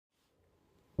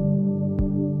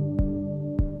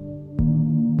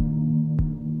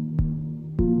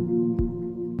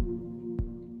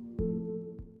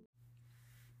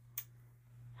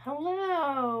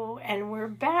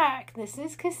This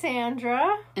is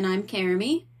Cassandra. And I'm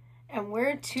Caramy. And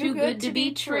we're Too Good to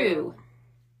Be True.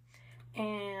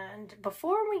 And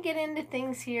before we get into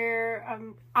things here,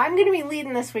 I'm going to be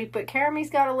leading this week, but Caramy's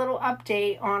got a little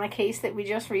update on a case that we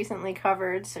just recently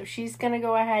covered, so she's going to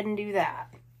go ahead and do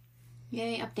that.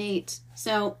 Yay, update.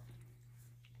 So,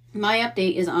 my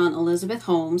update is on Elizabeth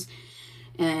Holmes,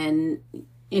 and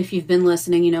if you've been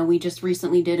listening, you know, we just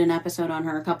recently did an episode on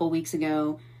her a couple weeks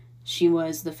ago. She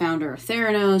was the founder of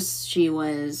Theranos. She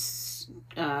was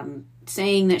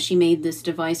saying that she made this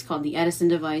device called the Edison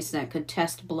device that could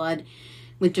test blood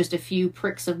with just a few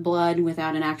pricks of blood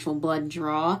without an actual blood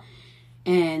draw.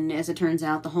 And as it turns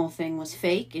out, the whole thing was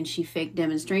fake, and she faked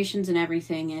demonstrations and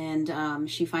everything. And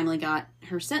she finally got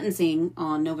her sentencing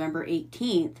on November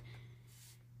 18th.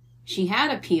 She had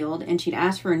appealed, and she'd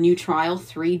asked for a new trial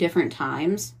 3 different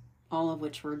times, all of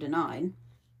which were denied.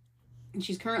 And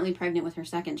she's currently pregnant with her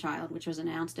second child, which was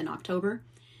announced in October.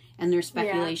 And there's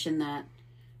speculation that,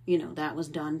 you know, that was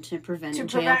done to prevent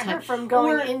her from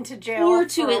going into jail, or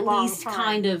to at least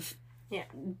kind of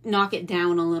knock it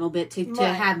down a little bit to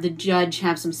have the judge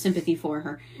have some sympathy for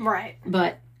her. Right.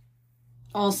 But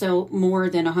also, more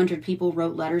than 100 people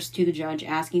wrote letters to the judge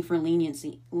asking for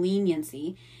leniency,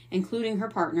 including her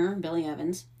partner, Billy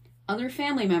Evans, other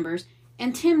family members,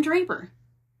 and Tim Draper,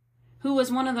 who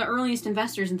was one of the earliest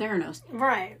investors in Theranos.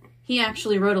 Right. He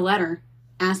actually wrote a letter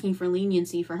asking for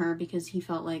leniency for her because he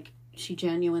felt like she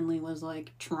genuinely was,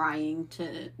 like, trying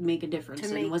to make a difference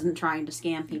and wasn't trying to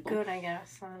scam people. Good, I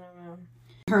guess. I don't know.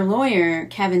 Her lawyer,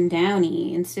 Kevin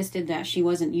Downey, insisted that she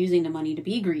wasn't using the money to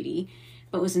be greedy,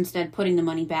 but was instead putting the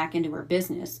money back into her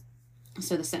business,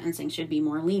 so the sentencing should be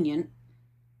more lenient.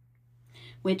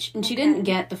 And she didn't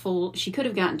get the full... She could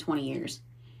have gotten 20 years.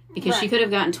 Because she could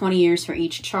have gotten 20 years for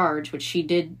each charge, which she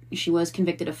did. She was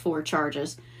convicted of 4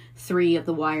 charges. 3 of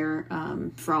the wire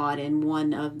fraud and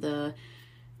 1 of the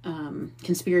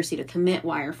conspiracy to commit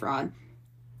wire fraud.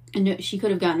 And she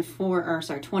could have gotten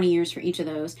 20 years for each of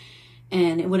those.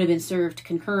 And it would have been served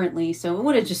concurrently. So it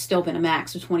would have just still been a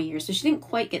max of 20 years. So she didn't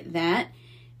quite get that.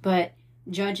 But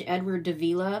Judge Edward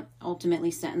Davila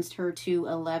ultimately sentenced her to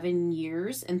 11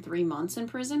 years and 3 months in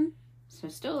prison. So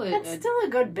that's still a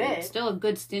good bit. Still a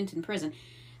good stint in prison.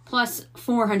 Plus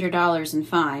 $400 in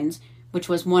fines, which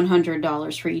was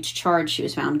 $100 for each charge she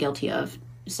was found guilty of.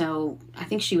 So I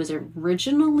think she was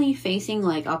originally facing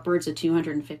like upwards of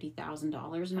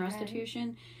 $250,000 in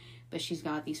restitution, but she's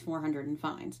got these $400 in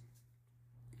fines.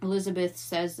 Elizabeth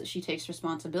says that she takes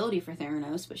responsibility for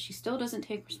Theranos, but she still doesn't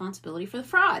take responsibility for the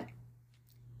fraud.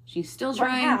 She's still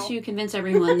trying to convince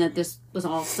everyone that this was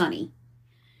all Sonny.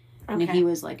 And he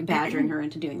was, like, badgering her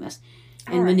into doing this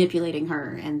and manipulating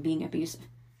her and being abusive.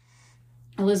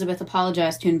 Elizabeth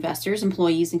apologized to investors,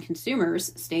 employees, and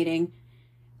consumers, stating,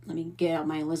 let me get out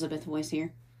my Elizabeth voice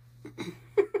here.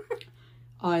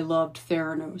 I loved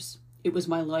Theranos. It was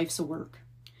my life's work.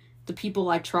 The people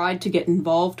I tried to get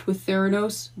involved with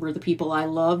Theranos were the people I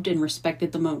loved and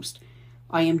respected the most.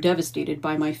 I am devastated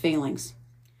by my failings.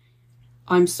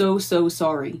 I'm so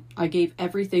sorry. I gave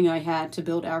everything I had to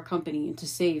build our company and to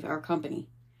save our company.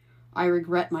 I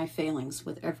regret my failings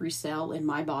with every cell in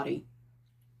my body.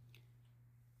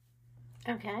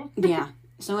 Okay. Yeah.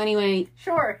 So anyway.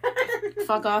 Sure.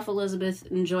 Fuck off, Elizabeth.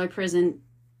 Enjoy prison.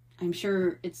 I'm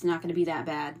sure it's not going to be that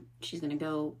bad. She's going to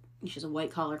go... She's a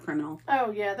white-collar criminal.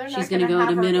 Oh, yeah. They're not She's going to go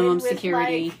to minimum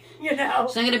security. Like, you know.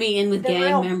 She's not going to be in with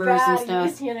gang members and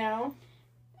stuff. You know.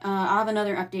 I'll have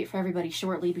another update for everybody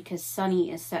shortly because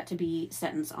Sonny is set to be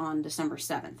sentenced on December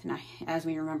 7th. And as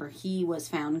we remember, he was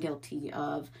found guilty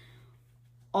of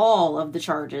all of the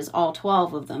charges, all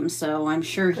 12 of them. So I'm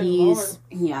sure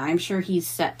I'm sure he's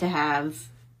set to have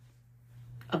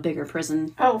a bigger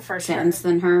prison sentence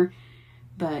than her.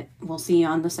 But we'll see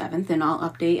on the 7th, and I'll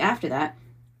update after that.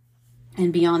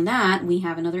 And beyond that, we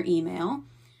have another email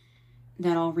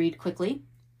that I'll read quickly.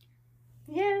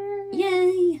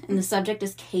 Yay! And the subject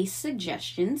is case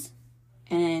suggestions.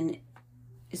 And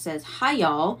it says, hi,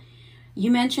 y'all.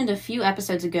 You mentioned a few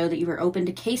episodes ago that you were open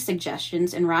to case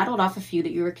suggestions and rattled off a few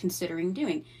that you were considering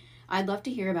doing. I'd love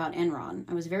to hear about Enron.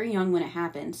 I was very young when it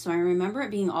happened, so I remember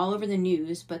it being all over the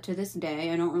news, but to this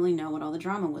day, I don't really know what all the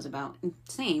drama was about.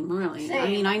 Same, really. I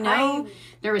mean, I know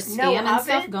there was scam and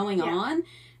stuff going on,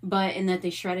 but in that they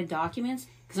shredded documents,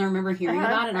 because I remember hearing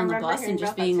about it on the bus and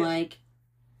just being like,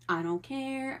 I don't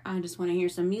care. I just want to hear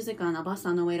some music on the bus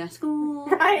on the way to school.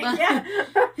 Right, yeah.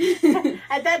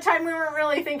 At that time, we weren't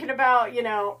really thinking about,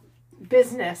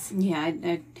 business. Yeah,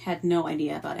 I had no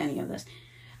idea about any of this.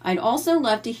 I'd also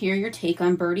love to hear your take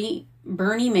on Bernie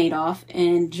Madoff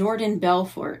and Jordan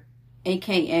Belfort,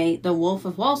 a.k.a. the Wolf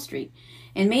of Wall Street,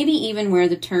 and maybe even where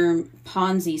the term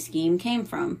Ponzi scheme came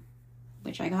from,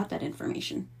 which I got that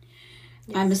information.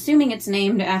 Yes. I'm assuming it's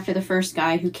named after the first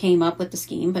guy who came up with the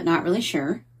scheme, but not really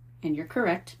sure. And you're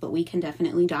correct, but we can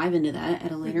definitely dive into that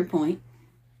at a later point.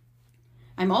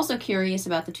 I'm also curious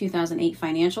about the 2008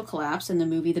 financial collapse in the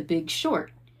movie The Big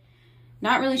Short.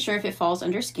 Not really sure if it falls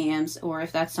under scams or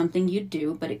if that's something you'd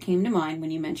do, but it came to mind when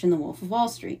you mentioned The Wolf of Wall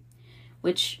Street,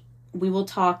 which we will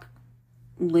talk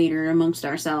later amongst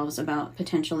ourselves about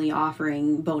potentially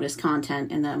offering bonus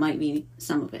content, and that might be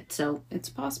some of it. So it's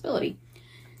a possibility.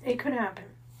 It could happen.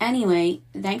 Anyway,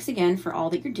 thanks again for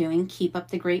all that you're doing. Keep up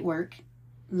the great work.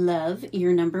 Love,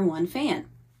 your number one fan.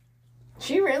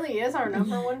 She really is our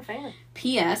number one fan.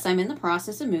 P.S. I'm in the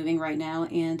process of moving right now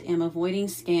and am avoiding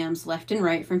scams left and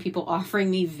right from people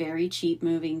offering me very cheap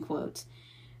moving quotes.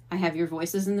 I have your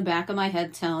voices in the back of my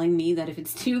head telling me that if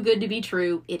it's too good to be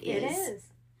true, it is. It is.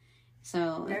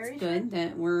 So it's good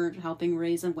that we're helping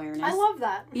raise awareness. I love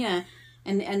that. Yeah.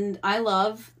 And I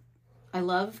love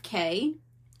Kay.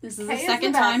 This is the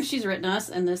second time she's written us,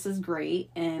 and this is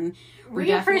great. And we're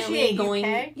definitely going,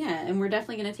 and we're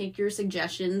definitely going to take your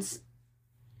suggestions.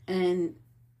 And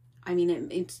I mean,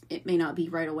 it may not be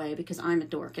right away because I'm a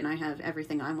dork and I have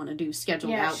everything I want to do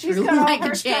scheduled out through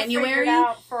like January.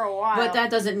 Out for a while. But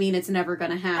that doesn't mean it's never going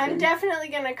to happen. I'm definitely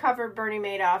going to cover Bernie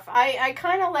Madoff. I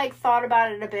kind of like thought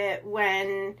about it a bit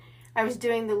when I was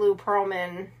doing the Lou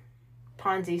Pearlman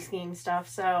Ponzi scheme stuff.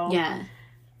 So yeah.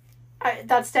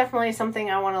 That's definitely something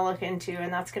I want to look into,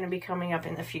 and that's going to be coming up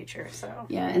in the future. So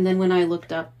yeah, and then when I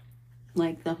looked up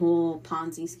like the whole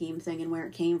Ponzi scheme thing and where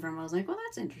it came from, I was like, well,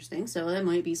 that's interesting. So that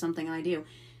might be something I do.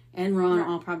 And Ron,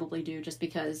 I'll probably do just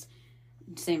because,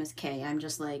 same as Kay, I'm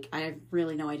just like, I have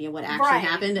really no idea what actually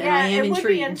happened, and I am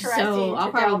intrigued. So I'll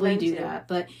probably do that.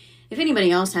 But if anybody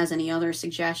else has any other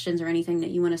suggestions or anything that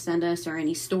you want to send us, or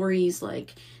any stories,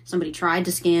 like somebody tried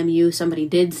to scam you, somebody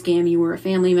did scam you, or a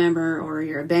family member, or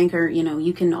you're a banker,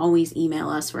 you can always email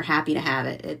us. We're happy to have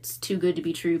it. It's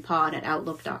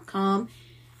toogoodtobetruepod@outlook.com.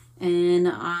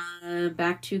 And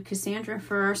back to Cassandra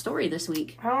for our story this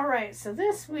week. All right, so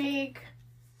this week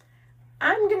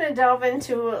I'm going to delve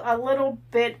into a little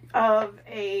bit of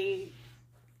a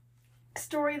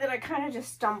story that I kind of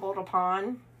just stumbled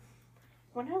upon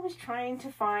when I was trying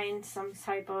to find some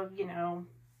type of,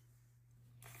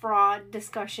 fraud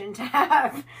discussion to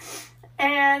have.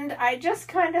 And I just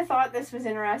kind of thought this was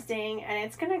interesting, and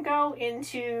it's going to go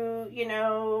into,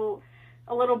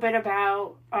 a little bit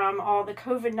about all the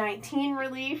COVID-19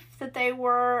 relief that they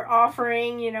were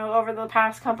offering, over the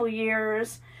past couple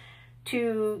years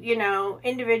to,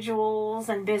 individuals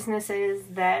and businesses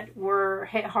that were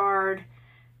hit hard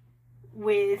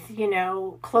with,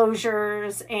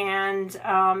 closures and,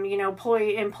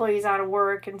 employees out of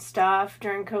work and stuff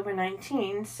during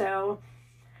COVID-19. So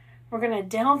we're going to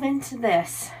delve into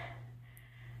this.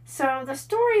 So the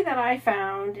story that I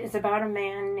found is about a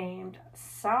man named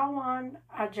Salwan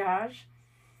Ajaj,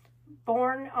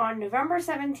 born on November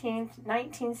 17th,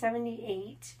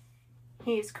 1978.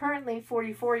 He is currently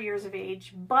 44 years of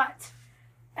age, but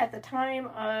at the time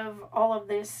of all of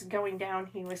this going down,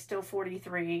 he was still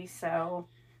 43, so,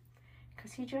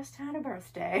 because he just had a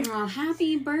birthday. Oh,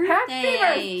 happy birthday!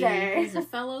 Happy birthday! He's a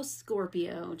fellow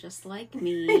Scorpio, just like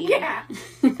me. Yeah.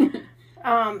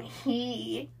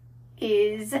 He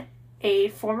is a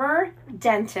former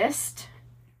dentist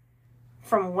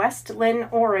from West Lynn,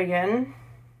 Oregon,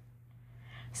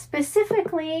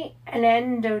 specifically an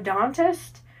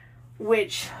endodontist,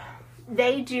 which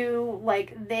they do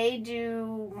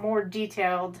more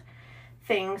detailed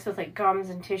things with like gums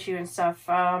and tissue and stuff.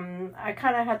 I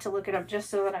kind of had to look it up just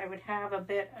so that I would have a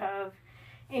bit of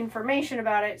information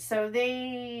about it. So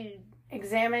they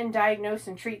examine, diagnose,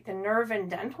 and treat the nerve and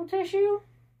dental tissue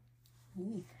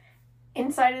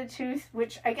inside a tooth,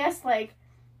 which I guess like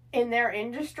in their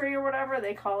industry or whatever,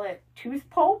 they call it tooth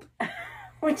pulp,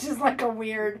 which is like a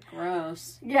weird...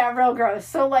 Gross. Yeah, real gross.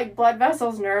 So like blood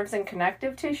vessels, nerves, and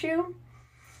connective tissue.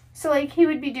 So like he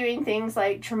would be doing things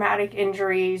like traumatic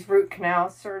injuries, root canal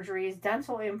surgeries,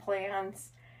 dental implants,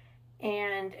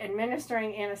 and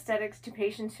administering anesthetics to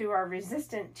patients who are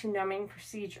resistant to numbing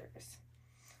procedures.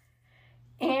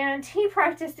 And he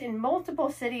practiced in multiple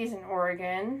cities in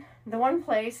Oregon. The one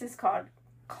place is called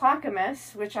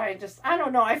Clackamas, which I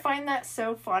don't know. I find that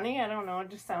so funny. I don't know. It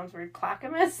just sounds weird.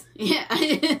 Clackamas? Yeah.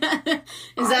 Is that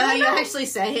how you actually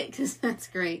say it? Because that's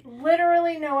great.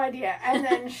 Literally no idea. And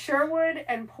then Sherwood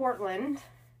and Portland.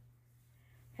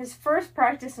 His first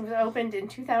practice was opened in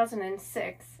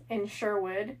 2006 in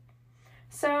Sherwood.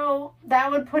 So that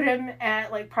would put him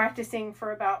at like practicing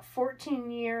for about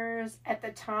 14 years at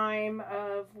the time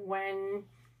of when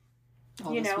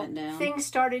All this went down. Things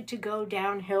started to go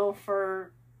downhill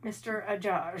for Mr.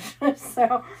 Ajaj.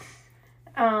 So,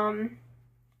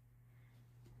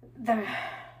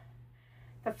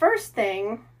 the first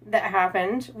thing that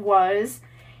happened was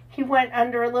he went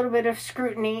under a little bit of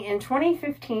scrutiny in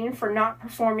 2015 for not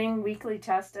performing weekly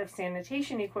tests of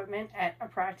sanitation equipment at a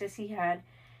practice he had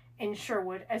in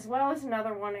Sherwood, as well as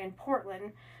another one in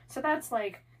Portland. So that's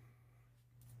like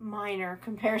minor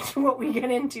compared to what we get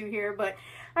into here, but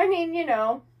I mean,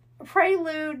 a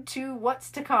prelude to what's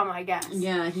to come, I guess.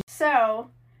 Yeah.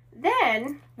 So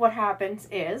then what happens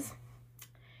is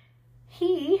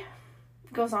he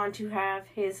goes on to have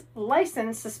his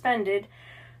license suspended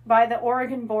by the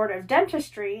Oregon Board of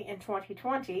Dentistry in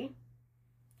 2020.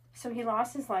 So he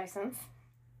lost his license.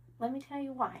 Let me tell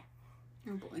you why.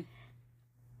 Oh boy.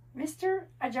 Mr.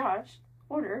 Ajaj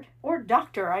ordered, or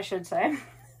doctor I should say,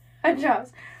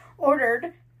 Ajaj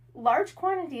ordered large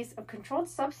quantities of controlled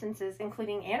substances,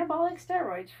 including anabolic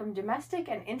steroids, from domestic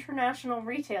and international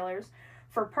retailers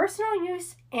for personal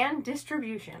use and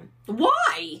distribution.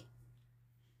 Why?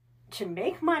 To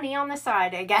make money on the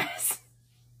side, I guess.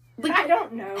 I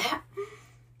don't know.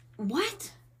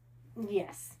 What?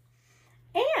 Yes.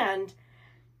 And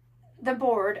the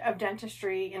Board of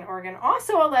Dentistry in Oregon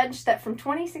also alleged that from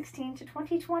 2016 to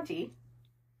 2020,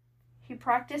 he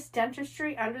practiced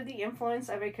dentistry under the influence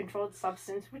of a controlled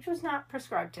substance which was not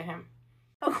prescribed to him.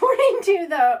 According to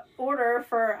the order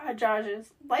for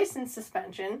Ajaj's license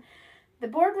suspension, the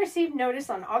board received notice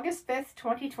on August 5th,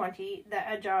 2020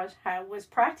 that Ajaj was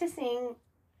practicing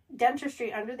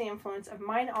dentistry under the influence of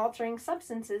mind-altering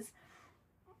substances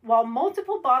while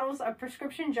multiple bottles of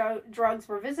prescription drugs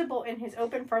were visible in his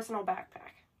open personal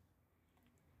backpack.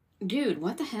 Dude,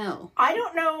 what the hell? I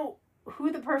don't know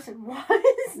who the person was.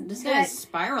 This guy's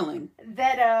spiraling.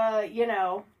 That,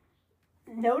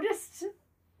 noticed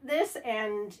this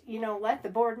and, let the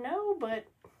board know, but...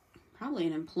 Probably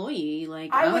an employee.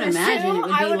 Like, I would imagine it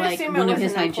would be like one of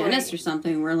his hygienists or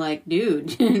something. We're like,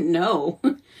 dude, no.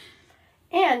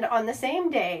 And on the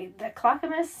same day, the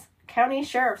Clackamas County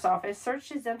Sheriff's Office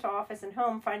searched his dental office and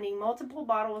home, finding multiple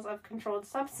bottles of controlled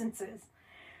substances,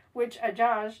 which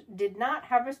Ajaj did not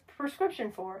have a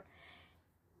prescription for.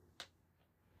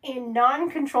 In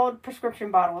non-controlled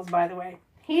prescription bottles, by the way.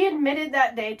 He admitted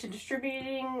that day to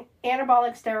distributing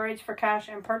anabolic steroids for cash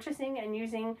and purchasing and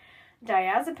using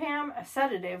diazepam, a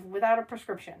sedative, without a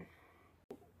prescription.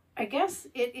 I guess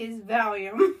it is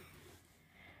Valium.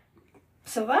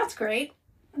 So that's great.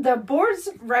 The board's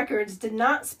records did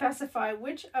not specify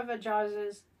which of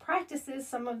Ajaj's practices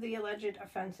some of the alleged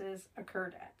offenses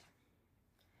occurred at.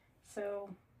 So,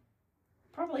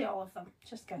 probably all of them.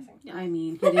 Just guessing. I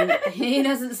mean, he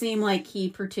doesn't seem like he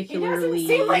particularly... He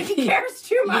doesn't seem like he cares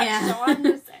too much, yeah. So I'm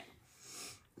just saying.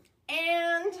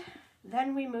 And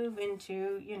then we move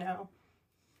into,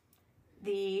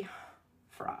 the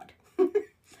fraud.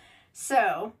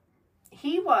 So,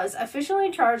 he was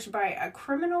officially charged by a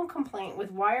criminal complaint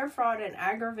with wire fraud and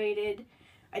aggravated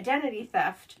identity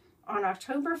theft on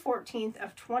October 14th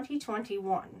of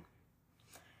 2021.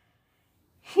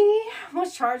 He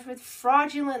was charged with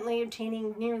fraudulently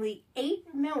obtaining nearly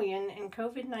 $8 million in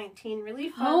COVID-19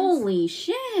 relief funds. Holy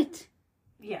shit!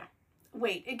 Yeah.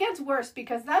 Wait, it gets worse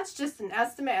because that's just an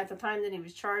estimate at the time that he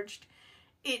was charged.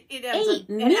 It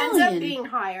ends up being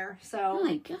higher. So, oh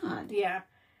my God. Yeah.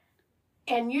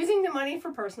 And using the money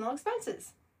for personal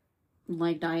expenses.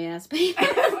 Like diazepam?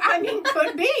 I mean,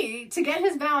 could be, to get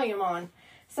his Valium on.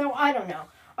 So, I don't know.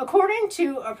 According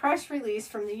to a press release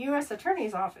from the U.S.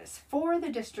 Attorney's Office for the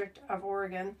District of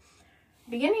Oregon,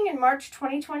 beginning in March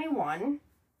 2021,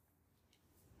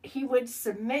 he would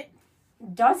submit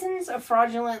dozens of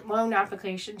fraudulent loan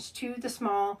applications to the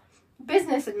Small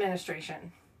Business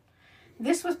Administration.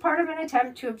 This was part of an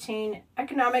attempt to obtain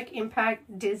economic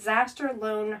impact disaster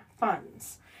loan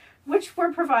funds, which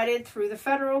were provided through the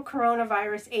Federal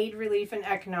Coronavirus Aid, Relief, and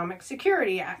Economic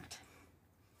Security Act.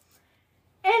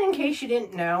 And in case you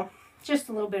didn't know, just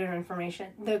a little bit of information,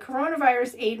 the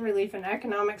Coronavirus Aid, Relief, and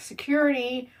Economic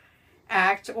Security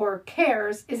Act, or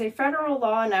CARES, is a federal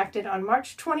law enacted on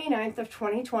March 29th of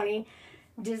 2020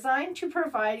 designed to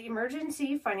provide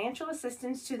emergency financial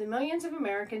assistance to the millions of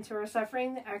Americans who are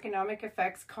suffering the economic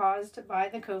effects caused by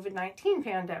the COVID-19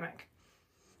 pandemic.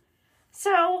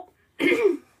 So,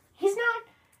 he's not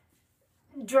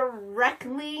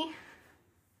directly,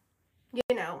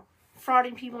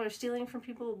 frauding people or stealing from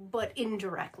people, but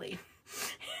indirectly.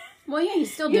 Well, yeah,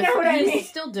 he's still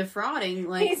still defrauding,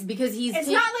 because he's... It's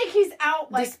not like he's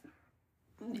out,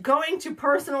 going to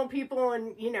personal people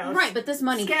and, Right, but this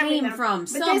money came from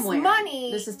somewhere. This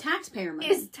money... This is taxpayer money.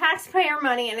 It's taxpayer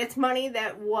money, and it's money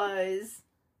that was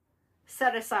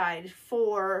set aside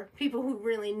for people who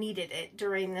really needed it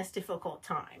during this difficult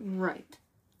time. Right.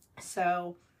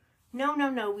 So, no,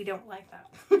 we don't like that.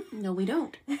 No, we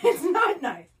don't. It's not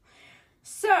nice.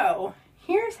 So,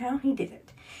 here's how he did it.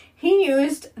 He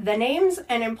used the names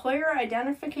and employer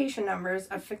identification numbers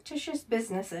of fictitious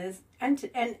businesses and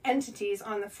entities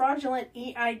on the fraudulent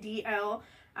EIDL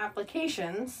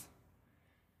applications.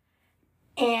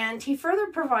 And he further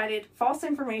provided false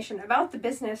information about the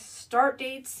business start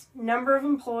dates, number of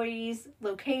employees,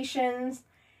 locations,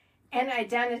 and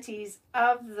identities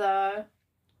of the,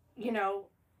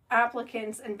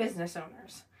 applicants and business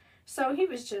owners. So he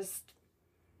was just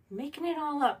making it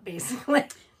all up, basically.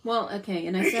 Well, okay,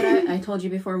 and I said I told you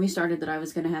before we started that I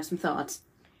was going to have some thoughts.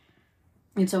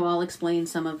 And so I'll explain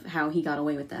some of how he got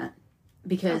away with that.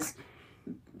 Because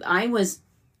I was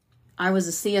a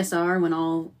CSR when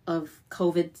all of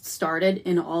COVID started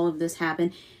and all of this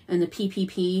happened. And the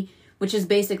PPP, which is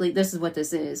basically, this is what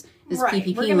this is right.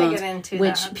 PPP We're gonna loans, get into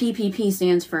which that. PPP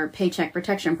stands for Paycheck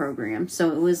Protection Program.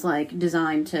 So it was like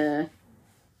designed to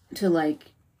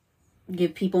like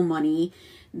give people money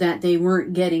that they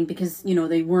weren't getting because,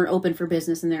 they weren't open for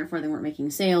business and therefore they weren't making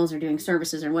sales or doing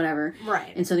services or whatever.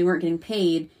 Right. And so they weren't getting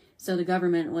paid. So the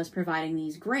government was providing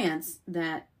these grants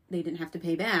that they didn't have to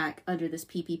pay back under this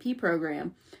PPP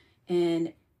program.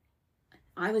 And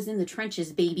I was in the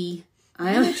trenches, baby.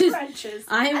 I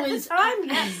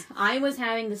was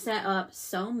having to set up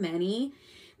so many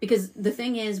because the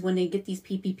thing is when they get these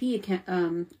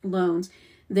PPP loans,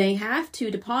 they have to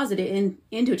deposit it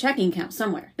into a checking account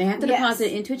somewhere. They have to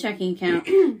deposit it into a checking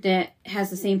account that has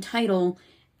the same title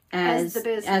as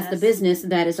the business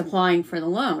that is applying for the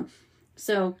loan.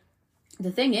 So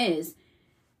the thing is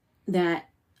that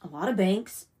a lot of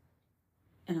banks,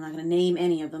 and I'm not going to name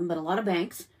any of them, but a lot of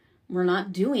banks were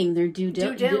not doing their due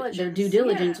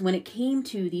diligence when it came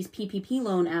to these PPP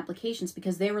loan applications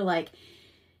because they were like,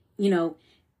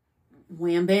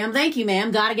 wham, bam, thank you,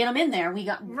 ma'am. Got to get them in there. We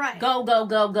got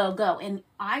go. And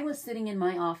I was sitting in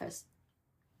my office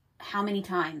how many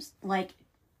times? Like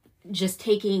just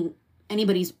taking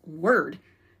anybody's word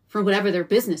for whatever their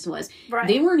business was. Right.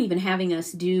 They weren't even having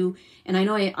us do, and I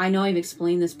know I've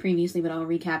explained this previously, but I'll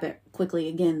recap it quickly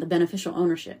again, the beneficial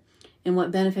ownership. And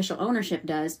what beneficial ownership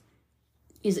does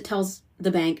is it tells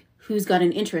the bank who's got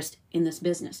an interest in this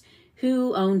business,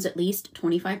 who owns at least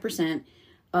 25%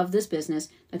 of this business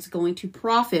that's going to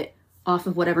profit off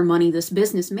of whatever money this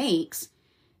business makes.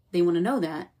 They want to know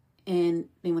that, and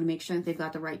they want to make sure that they've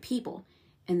got the right people.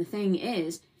 And the thing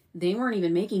is, they weren't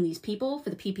even making these people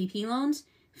for the PPP loans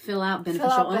fill out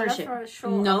beneficial ownership.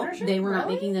 They were not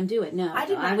making them do it. No,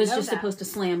 I was just supposed to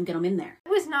get them in there. I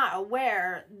was not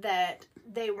aware that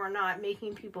they were not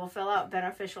making people fill out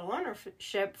beneficial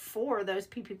ownership for those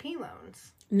PPP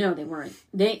loans. No, they weren't.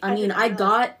 I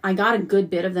got a good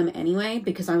bit of them anyway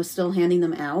because I was still handing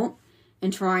them out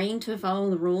and trying to follow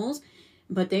the rules,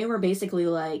 but they were basically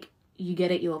like, you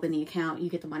get it, you open the account, you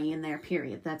get the money in there,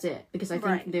 period. That's it. Because I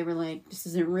think they were like, this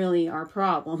isn't really our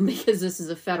problem because this is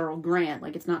a federal grant.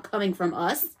 Like, it's not coming from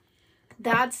us.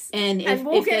 If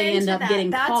they end up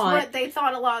getting caught... That's what they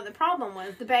thought a lot of the problem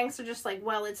was. The banks are just like,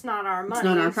 well, it's not our money. It's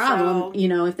not our problem.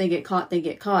 So... if they get caught, they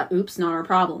get caught. Oops, not our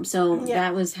problem. So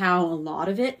that was how a lot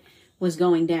of it was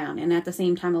going down. And at the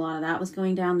same time a lot of that was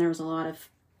going down, there was a lot of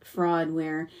fraud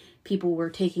where people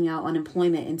were taking out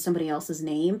unemployment in somebody else's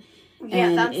name. Yeah,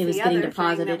 and that's it was getting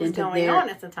deposited into going on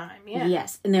at the time. Yeah.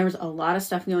 Yes, and there was a lot of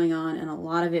stuff going on, and a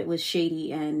lot of it was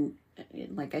shady. And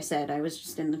like I said, I was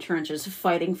just in the trenches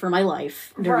fighting for my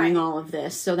life during all of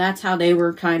this. So that's how they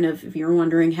were kind of, if you're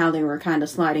wondering, how they were kind of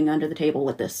sliding under the table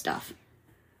with this stuff.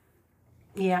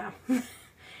 Yeah.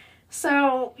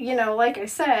 So, like I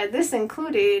said, this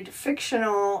included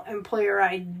fictional employer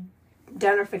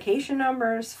identification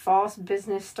numbers, false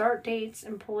business start dates,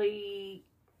 employee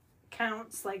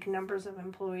counts, like numbers of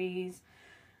employees,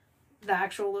 the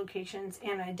actual locations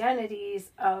and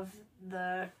identities of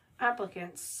the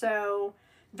applicants. So,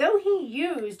 though he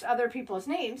used other people's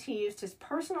names, he used his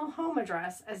personal home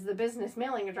address as the business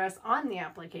mailing address on the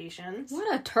applications.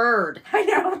 What a turd. I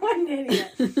know, what an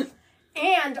idiot.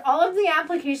 And all of the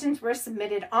applications were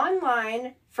submitted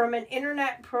online from an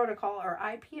internet protocol or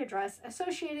IP address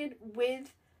associated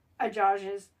with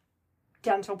Ajaj's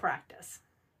dental practice.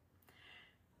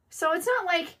 So it's not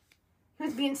like he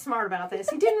was being smart about this.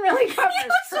 He didn't really cover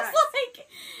his tracks.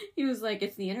 He was like,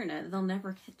 it's the internet. They'll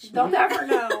never catch me. They'll never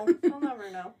know. They'll never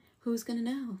know. Who's going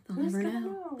to know? They'll never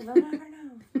know. They'll never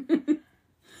know.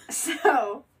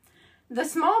 So, the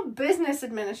Small Business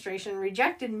Administration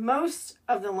rejected most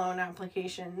of the loan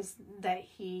applications that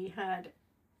he had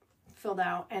filled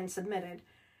out and submitted.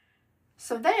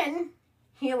 So then,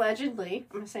 he allegedly,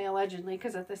 I'm going to say allegedly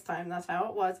because at this time that's how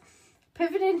it was,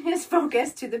 pivoted his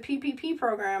focus to the PPP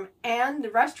program and the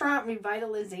Restaurant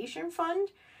Revitalization Fund,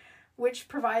 which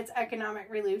provides economic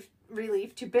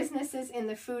relief to businesses in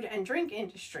the food and drink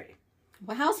industry.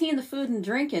 Well, how's he in the food and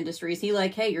drink industry? Is he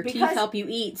like, hey, your teeth help you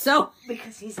eat, so...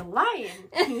 Because he's a lion.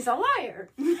 He's a liar.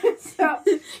 So...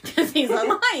 Because he's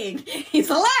a lying.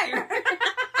 He's a liar.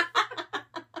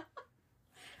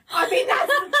 I mean, that's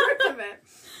the truth of it.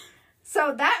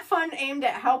 So that fund aimed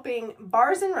at helping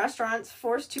bars and restaurants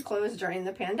forced to close during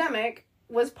the pandemic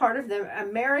was part of the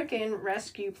American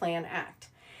Rescue Plan Act.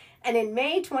 And in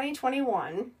May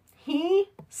 2021, he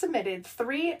submitted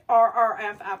 3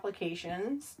 RRF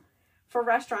applications for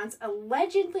restaurants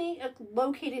allegedly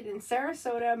located in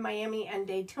Sarasota, Miami, and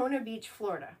Daytona Beach,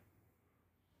 Florida.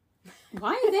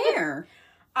 Why there?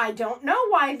 I don't know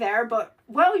why there, but,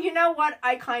 well, you know what?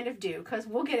 I kind of do, because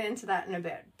we'll get into that in a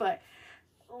bit. But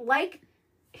like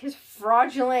his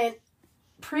fraudulent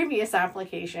previous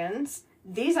applications,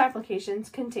 these applications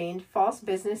contained false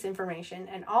business information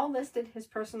and all listed his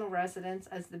personal residence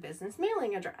as the business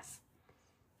mailing address.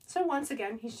 So once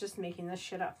again, he's just making this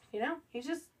shit up, you know? He's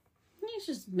just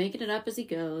making it up as he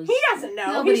goes. He doesn't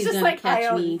know. Nobody's He's just like, I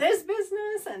own this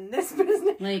business and this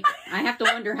business. Like, I have to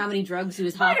wonder how many drugs he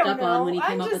was hopped up on when he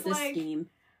came up with this scheme.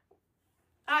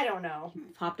 I don't know. He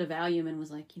popped a Valium and was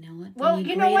like, you know what? Well,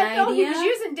 you know what, though? He was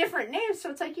using different names, so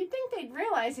it's like, you'd think they'd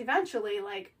realize eventually,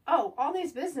 like, oh, all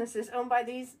these businesses owned by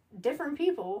these different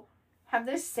people have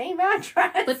this same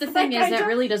address. But the thing is, that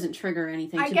really doesn't trigger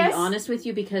anything, to be honest with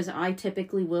you, because I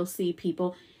typically will see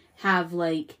people have,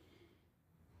 like,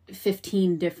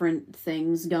 15 different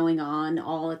things going on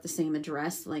all at the same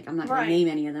address. Like, I'm not going to name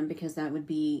any of them because that would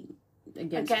be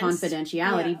against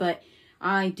confidentiality, but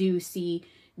I do see...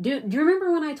 Do you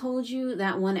remember when I told you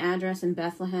that one address in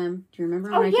Bethlehem? Do you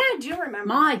remember? I do remember.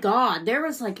 My God, there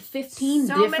was like 15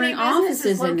 different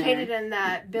offices in there. Located in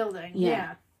that building.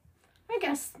 Yeah. I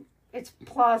guess it's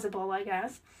plausible, I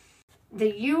guess.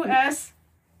 The U.S.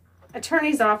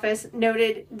 Attorney's Office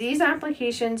noted these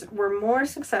applications were more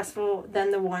successful than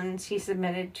the ones he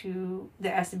submitted to the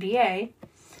SBA,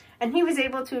 and he was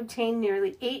able to obtain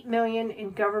nearly $8 million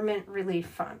in government relief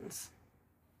funds.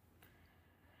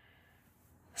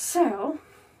 So,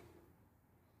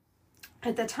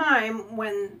 at the time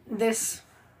when this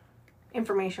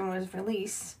information was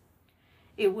released,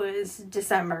 it was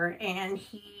December, and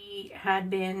he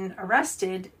had been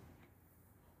arrested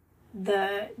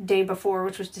the day before,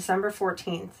 which was December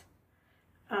 14th,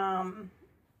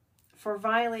 for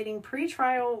violating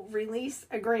pretrial release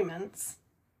agreements.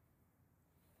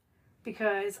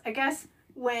 Because I guess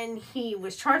when he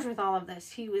was charged with all of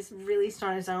this, he was released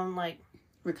on his own, like,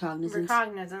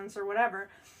 recognizance or whatever.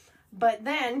 But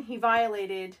then he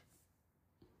violated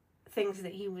things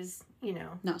that he was,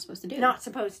 not supposed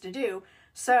to do.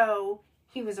 So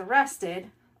he was arrested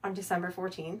on December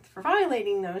 14th for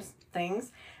violating those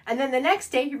things. And then the next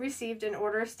day he received an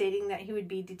order stating that he would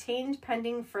be detained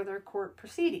pending further court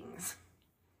proceedings.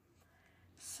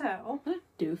 So... What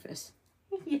a doofus.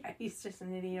 Yeah, he's just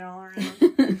an idiot all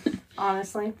around.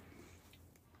 Honestly.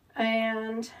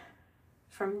 And...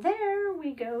 from there,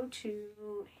 we go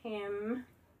to him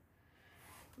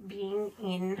being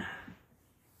in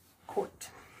court.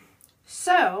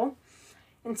 So,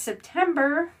 in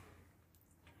September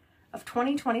of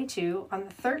 2022, on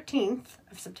the 13th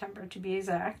of September to be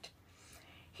exact,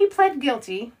 he pled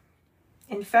guilty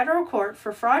in federal court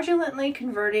for fraudulently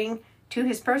converting to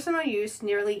his personal use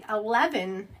nearly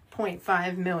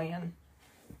 $11.5 million.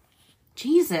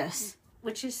 Jesus.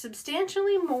 Which is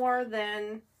substantially more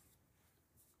than...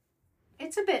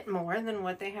 It's a bit more than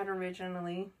what they had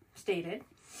originally stated.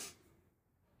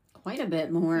 Quite a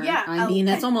bit more. Yeah. I mean,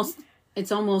 it's almost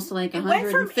like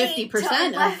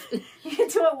 150% of... to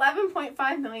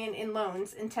 $11.5 million in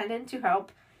loans intended to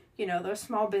help, those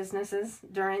small businesses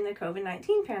during the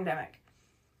COVID-19 pandemic.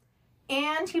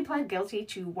 And he pled guilty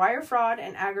to wire fraud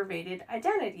and aggravated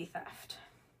identity theft.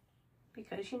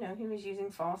 Because, he was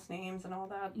using false names and all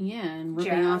that. Yeah, and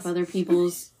ripping off other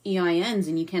people's EINs,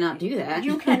 and you cannot do that.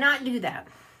 You cannot do that.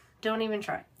 Don't even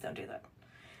try. Don't do that.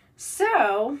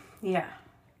 So, yeah.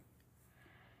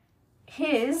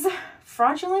 His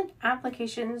fraudulent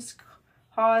applications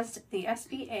caused the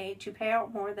SBA to pay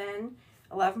out more than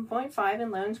 $11.5 in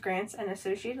loans, grants, and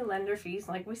associated lender fees,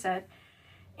 like we said.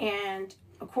 And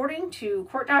according to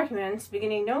court documents,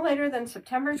 beginning no later than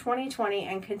September 2020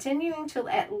 and continuing till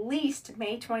at least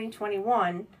May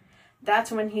 2021,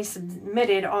 that's when he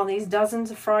submitted all these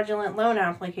dozens of fraudulent loan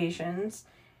applications,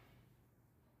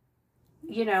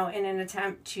 in an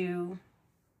attempt to,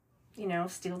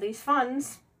 steal these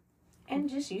funds and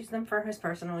just used them for his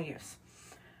personal use.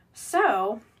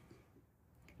 So,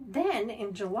 then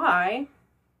in July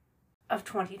of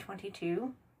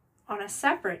 2022, on a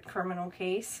separate criminal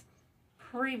case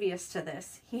previous to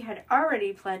this, he had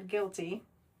already pled guilty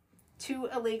to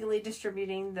illegally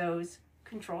distributing those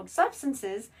controlled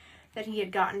substances that he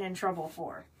had gotten in trouble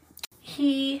for.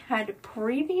 He had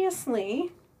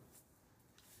previously,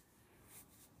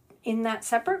 in that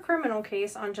separate criminal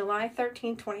case on July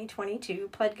 13, 2022,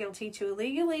 pled guilty to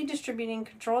illegally distributing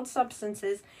controlled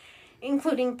substances,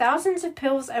 including thousands of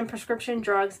pills and prescription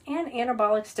drugs and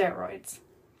anabolic steroids.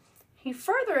 He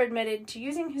further admitted to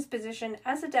using his position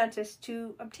as a dentist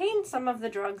to obtain some of the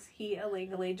drugs he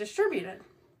illegally distributed.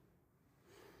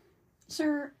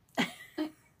 Sir,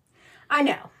 I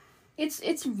know.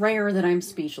 It's rare that I'm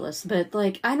speechless, but,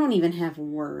 like, I don't even have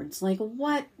words. Like,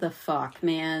 what the fuck,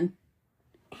 man?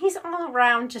 He's all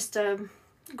around just a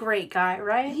great guy,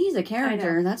 right? He's a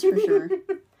character, that's for sure.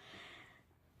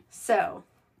 So,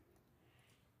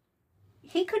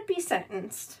 he could be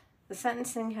sentenced. The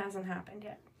sentencing hasn't happened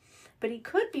yet. But he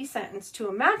could be sentenced to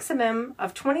a maximum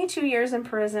of 22 years in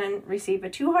prison, receive a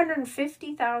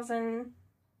 $250,000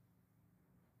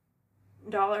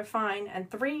 fine, and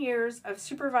 3 years of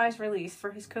supervised release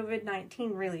for his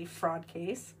COVID-19 relief fraud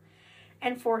case.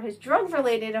 And for his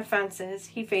drug-related offenses,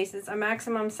 he faces a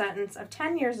maximum sentence of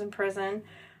 10 years in prison,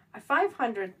 a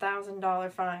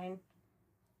 $500,000 fine,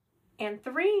 and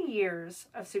 3 years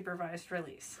of supervised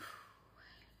release.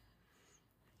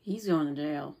 He's going to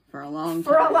jail for a long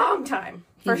time. For a long time,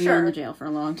 for He's sure. going to jail for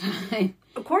a long time.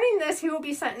 According to this, he will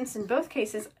be sentenced in both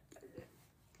cases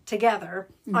together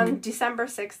on December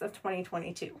 6th of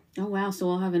 2022. Oh, wow. So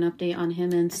we'll have an update on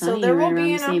him and Sonny So there will right around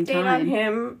be the an same update time. on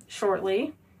him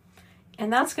shortly.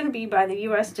 And that's going to be by the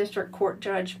U.S. District Court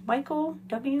Judge Michael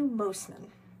W. Mosman.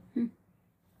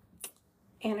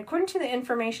 And according to the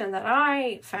information that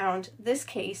I found, this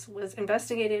case was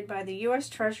investigated by the U.S.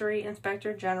 Treasury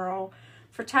Inspector General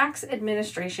for Tax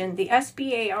Administration, the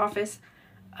SBA Office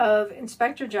of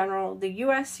Inspector General, the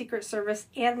U.S. Secret Service,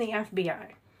 and the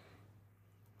FBI.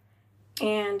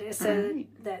 And it said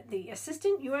that the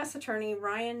Assistant U.S. Attorney,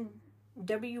 Ryan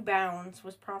W. Bounds,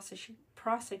 was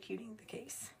prosecuting the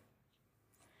case.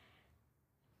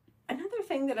 Another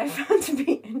thing that I found to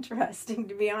be interesting,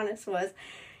 to be honest, was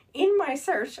in my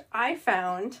search, I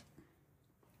found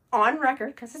on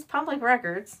record, because it's public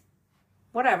records,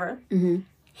 whatever,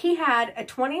 he had a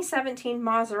 2017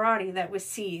 Maserati that was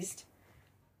seized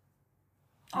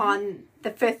on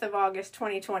the 5th of August,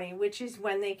 2020, which is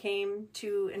when they came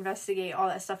to investigate all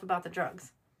that stuff about the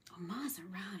drugs. Oh,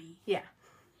 Maserati. Yeah.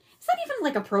 Is that even,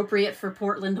 like, appropriate for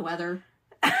Portland weather?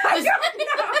 I don't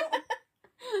know.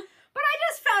 But I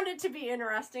just found it to be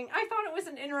interesting. I thought it was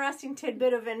an interesting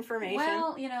tidbit of information.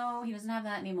 Well, you know, he doesn't have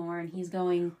that anymore, and he's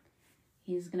going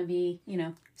to be, you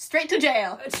know, straight to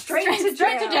jail. Straight to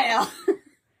jail.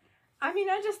 I mean,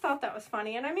 I just thought that was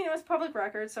funny. And I mean, it was public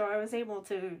record, so I was able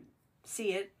to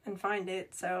see it and find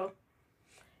it. So,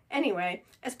 anyway,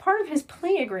 as part of his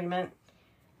plea agreement,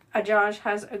 a judge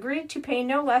has agreed to pay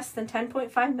no less than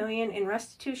 $10.5 million in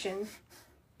restitution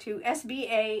to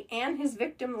SBA and his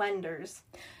victim lenders.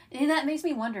 And that makes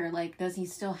me wonder, like, does he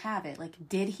still have it? Like,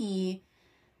 did he,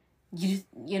 you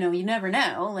know, you never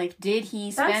know. Like, did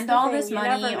he spend all this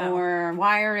money or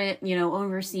wire it, you know,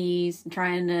 overseas,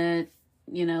 trying to,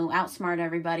 you know, outsmart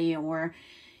everybody? Or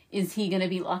is he going to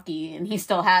be lucky and he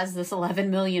still has this 11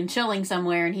 million chilling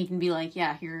somewhere and he can be like,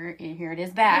 yeah, here it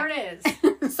is back. Here it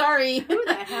is. Sorry. Who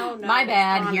the hell knows? My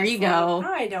bad. Honestly, here you go.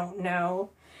 I don't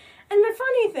know. And the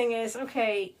funny thing is,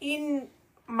 okay, in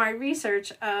my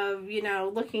research of, you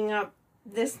know, looking up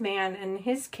this man and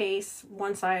his case,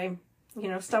 once I, you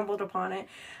know, stumbled upon it,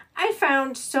 I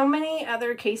found so many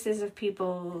other cases of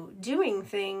people doing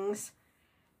things,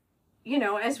 you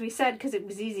know, as we said, because it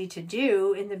was easy to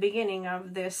do in the beginning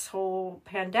of this whole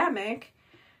pandemic.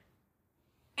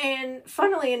 And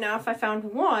funnily enough, I found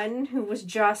one who was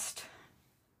just,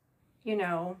 you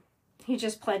know, he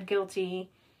just pled guilty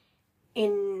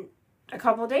in a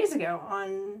couple of days ago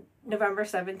on November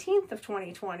 17th of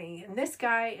 2020. And this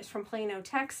guy is from Plano,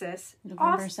 Texas.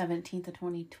 November 17th of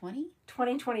 2020?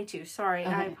 2022. Sorry,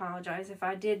 okay. I apologize if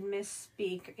I did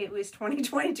misspeak. It was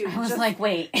 2022. I was like,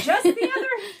 wait. Just the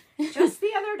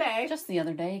other day. Just the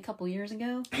other day, a couple years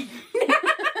ago?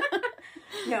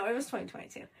 No, it was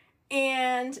 2022.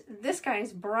 And this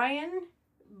guy's Brian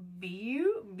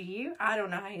I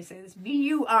don't know how you say this.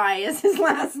 B-U-I is his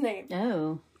last name.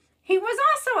 Oh. He was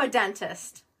also a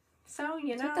dentist. So,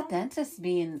 you know. With the dentist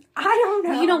being... I don't know.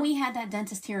 Well, you know, we had that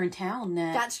dentist here in town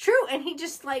that... That's true. And he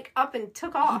just, like, up and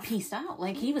took off. He pieced out.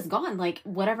 Like, he was gone. Like,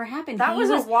 whatever happened. That was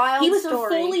a wild story. He was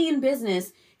fully in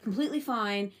business, completely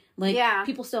fine. Like, yeah.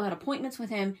 people still had appointments with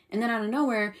him. And then out of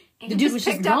nowhere, and the dude was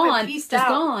just gone.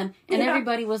 And yeah.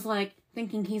 everybody was, like,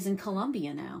 thinking he's in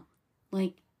Colombia now.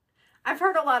 Like... I've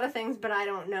heard a lot of things, but I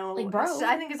don't know. Like, bro.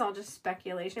 I think it's all just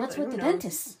speculation. What's with the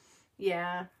dentist?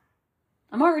 Yeah.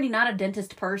 I'm already not a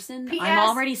dentist person. P.S. I'm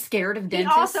already scared of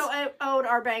dentists. He also owed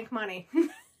our bank money.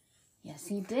 Yes,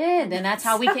 he did. And that's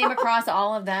how we came across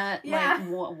all of that. Yeah.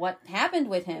 Like, what happened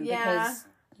with him. Yeah. Because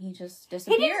he just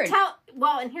disappeared. He didn't tell...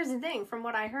 Well, and here's the thing. From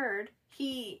what I heard,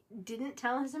 he didn't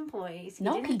tell his employees. He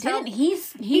didn't.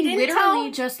 He literally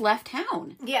just left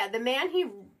town. Yeah, the man he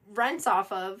rents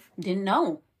off of... Didn't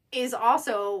know. Is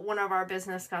also one of our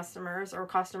business customers,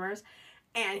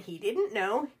 and he didn't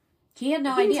know. He had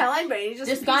no idea. He didn't tell anybody.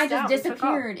 This guy just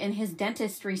disappeared, and his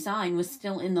dentistry sign was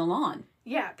still in the lawn.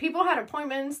 Yeah, people had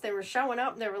appointments. They were showing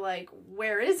up, and they were like,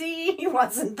 where is he? He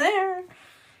wasn't there.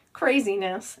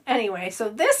 Craziness. Anyway, so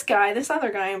this other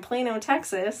guy in Plano,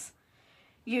 Texas,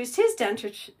 used his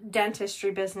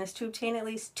dentistry business to obtain at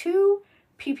least 2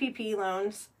 PPP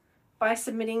loans by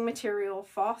submitting material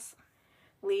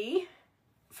falsely,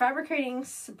 fabricating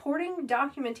supporting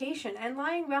documentation, and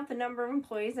lying about the number of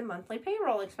employees and monthly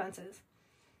payroll expenses.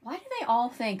 Why do they all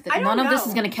think that none of this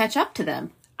is going to catch up to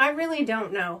them? I really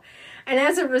don't know. And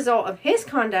as a result of his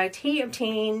conduct, he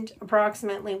obtained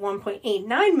approximately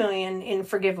 $1.89 million in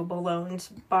forgivable loans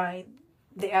by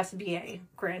the SBA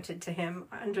granted to him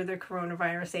under the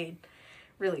Coronavirus Aid,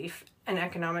 Relief, and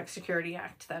Economic Security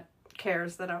Act, that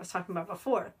CARES that I was talking about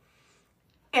before.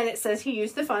 And it says he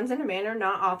used the funds in a manner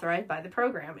not authorized by the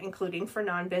program, including for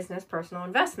non-business personal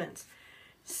investments.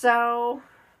 So,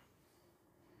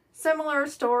 similar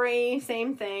story,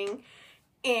 same thing.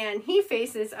 And he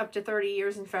faces up to 30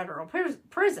 years in federal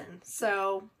prison.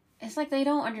 So... It's like they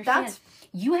don't understand.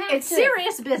 It's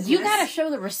serious business. You gotta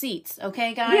show the receipts,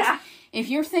 okay, guys? Yeah. If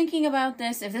you're thinking about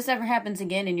this, if this ever happens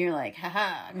again and you're like,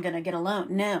 haha, I'm gonna get a loan.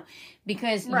 No.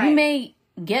 Because you may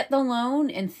get the loan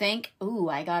and think, ooh,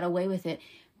 I got away with it.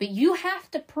 But you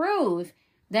have to prove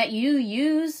that you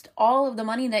used all of the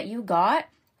money that you got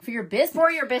for your business. For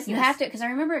your business. You have to, because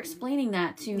I remember explaining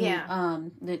that to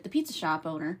the pizza shop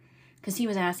owner. Because he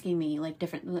was asking me, like,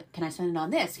 can I spend it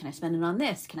on this? Can I spend it on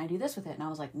this? Can I do this with it? And I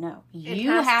was like, no. It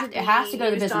has to go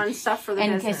to the business. On stuff for the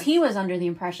and business. because he was under the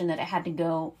impression that it had to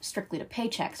go strictly to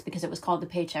paychecks because it was called the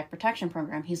Paycheck Protection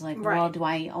Program. He's like, well,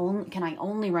 can I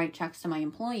only write checks to my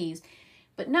employees?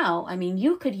 But no, I mean,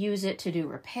 you could use it to do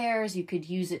repairs. You could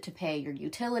use it to pay your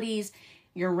utilities,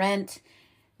 your rent,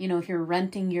 if you're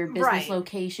renting your business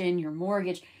location, your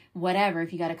mortgage, whatever,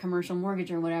 if you got a commercial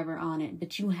mortgage or whatever on it.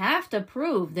 But you have to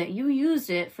prove that you used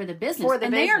it for the business.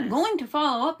 They are going to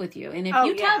follow up with you. And if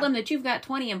you tell them that you've got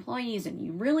 20 employees and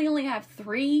you really only have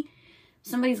 3,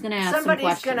 somebody's going to ask some questions.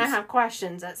 Somebody's going to have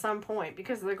questions at some point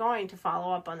because they're going to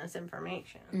follow up on this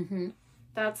information. Mm-hmm.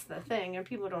 That's the thing, and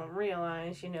people don't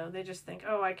realize, they just think,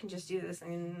 oh, I can just do this,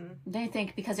 and they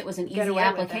think because it was an easy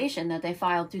application that they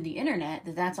filed through the internet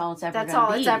that's all it's ever going to be. That's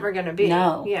all it's ever going to be.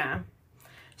 No. Yeah.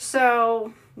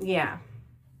 So, yeah.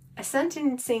 A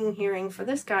sentencing hearing for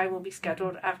this guy will be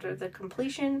scheduled after the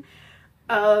completion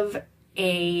of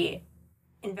a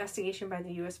investigation by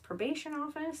the U.S. Probation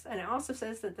Office, and it also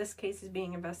says that this case is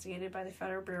being investigated by the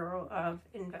Federal Bureau of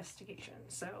Investigation,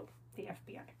 so the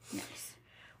FBI. Yes.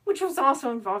 Which was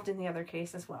also involved in the other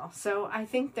case as well. So I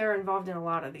think they're involved in a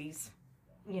lot of these,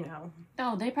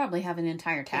 Oh, they probably have an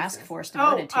entire task force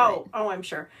devoted to it. Oh, I'm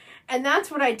sure. And that's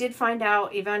what I did find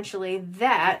out eventually,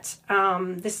 that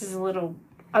this is a little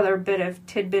other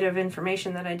tidbit of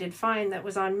information that I did find, that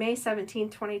was on May 17,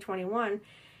 2021,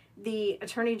 the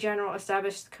Attorney General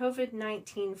established the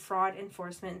COVID-19 Fraud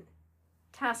Enforcement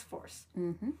Task Force.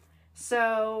 Mm-hmm.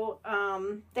 So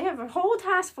they have a whole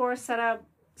task force set up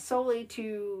solely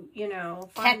to,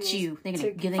 find catch you.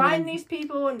 They're gonna find these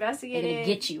people, investigate it.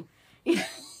 Get you.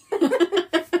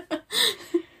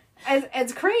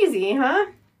 It's crazy, huh?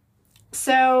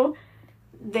 So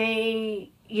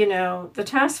they, the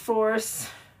task force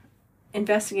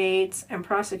investigates and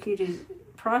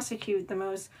prosecute the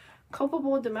most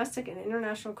culpable domestic and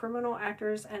international criminal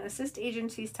actors and assist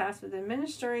agencies tasked with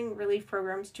administering relief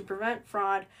programs to prevent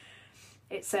fraud.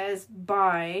 It says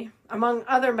by, among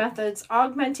other methods,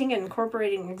 augmenting and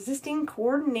incorporating existing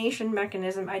coordination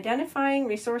mechanism, identifying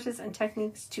resources and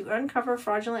techniques to uncover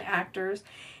fraudulent actors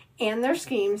and their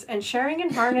schemes, and sharing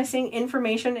and harnessing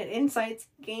information and insights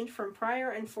gained from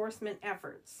prior enforcement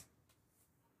efforts.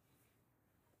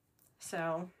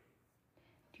 So,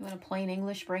 do you want to plain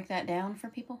English break that down for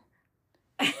people?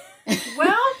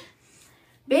 Well,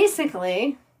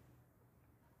 basically,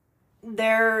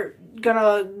 they're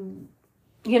gonna,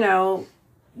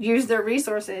 use their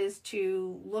resources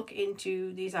to look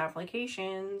into these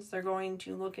applications. They're going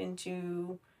to look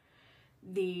into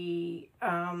the,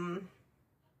 they're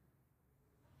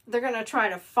going to try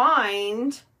to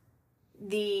find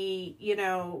the,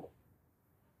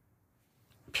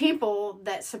 people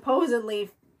that supposedly,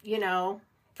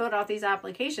 filled out these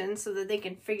applications so that they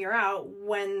can figure out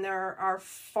when there are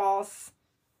false,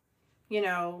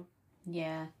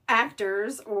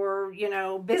 actors or,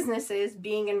 businesses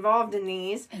being involved in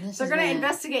these. They're going to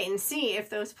investigate and see if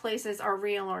those places are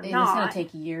real or not. It's going to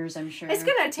take years, I'm sure. It's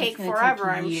going to take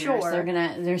forever, I'm sure.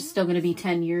 There's still going to be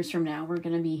 10 years from now. We're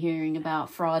going to be hearing about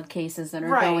fraud cases that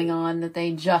are going on that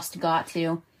they just got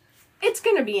to. It's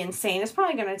going to be insane. It's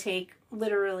probably going to take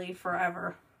literally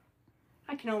forever.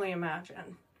 I can only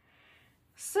imagine.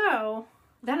 So,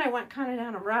 then I went kind of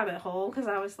down a rabbit hole because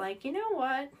I was like, you know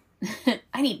what?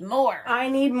 I need more. I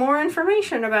need more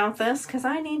information about this because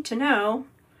I need to know.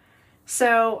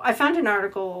 So, I found an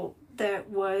article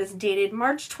that was dated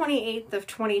March 28th of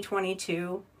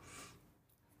 2022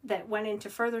 that went into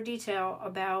further detail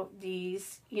about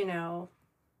these,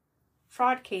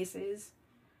 fraud cases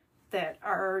that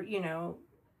are,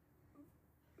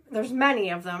 there's many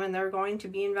of them and they're going to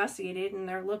be investigated and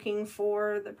they're looking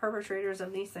for the perpetrators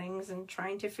of these things and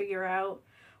trying to figure out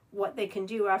what they can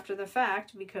do after the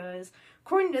fact because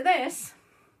according to this,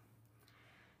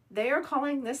 they are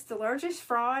calling this the largest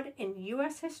fraud in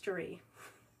U.S. history.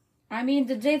 I mean,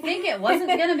 did they think it wasn't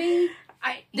going to be?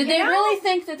 Did they really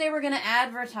think that they were going to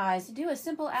advertise, do a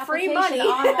simple application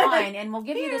online and we'll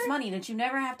give you this money that you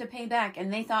never have to pay back?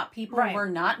 And they thought people were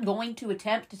not going to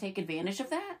attempt to take advantage of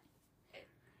that?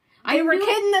 They were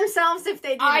kidding themselves if they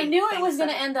didn't. I knew it was going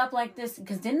to end up like this.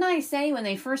 Because didn't I say when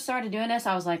they first started doing this,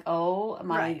 I was like, oh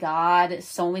my God,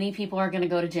 so many people are going to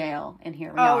go to jail. And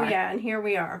here we are. Oh yeah, and here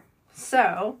we are.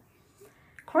 So,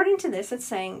 according to this, it's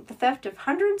saying the theft of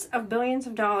hundreds of billions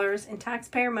of dollars in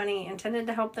taxpayer money intended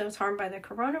to help those harmed by the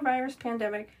coronavirus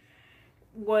pandemic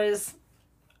was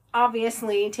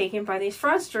obviously taken by these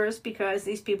fraudsters because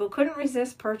these people couldn't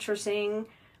resist purchasing,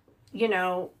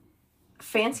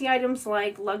 fancy items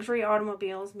like luxury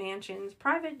automobiles, mansions,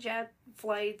 private jet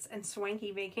flights, and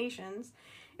swanky vacations.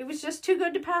 It was just too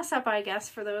good to pass up, I guess,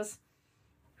 for those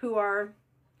who are,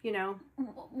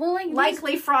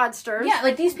 likely fraudsters. Yeah,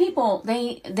 like these people,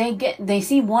 they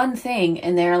see one thing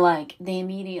and they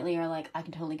immediately are like, I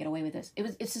can totally get away with this.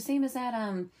 It's the same as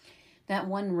that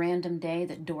one random day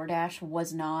that DoorDash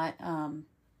was not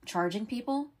charging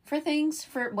people for things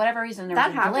for whatever reason. There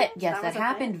was a glitch. Yes, that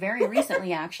happened very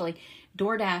recently actually.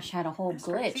 DoorDash had a whole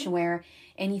glitch where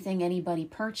anything anybody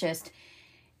purchased,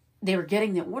 they were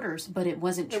getting the orders, but it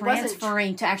wasn't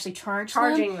transferring to actually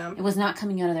charging them. It was not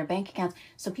coming out of their bank accounts.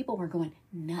 So people were going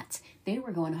nuts. They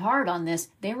were going hard on this.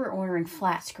 They were ordering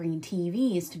flat screen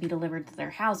TVs to be delivered to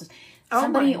their houses.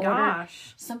 Somebody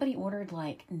ordered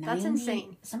like that's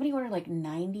insane. Somebody ordered like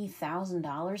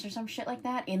 $90,000 or some shit like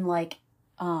that in like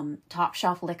top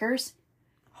shelf liquors.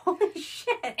 Holy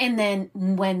shit. And then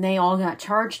when they all got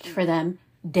charged for them,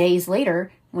 days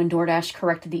later, when DoorDash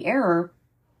corrected the error,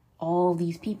 all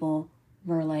these people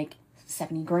were like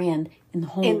 70 grand in the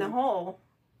hole.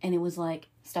 And it was like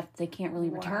stuff they can't really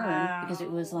return because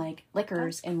it was like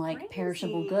liquors and like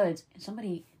perishable goods. And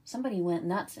somebody went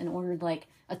nuts and ordered like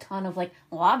a ton of like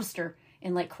lobster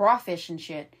and like crawfish and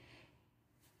shit.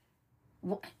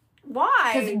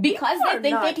 Why? Because they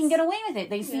think they can get away with it.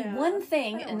 They see one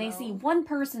thing and they see one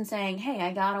person saying, hey,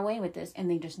 I got away with this. And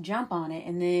they just jump on it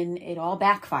and then it all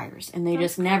backfires. And they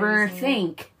just never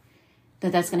think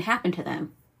that that's going to happen to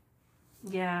them.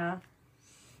 Yeah.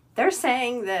 They're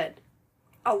saying that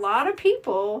a lot of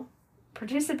people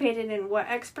participated in what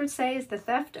experts say is the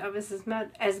theft of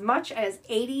as much as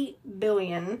 $80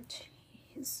 billion.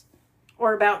 Jeez.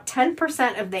 Or about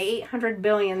 10% of the $800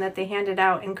 billion that they handed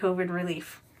out in COVID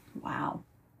relief. Wow.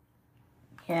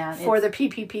 Yeah. For the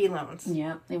PPP loans.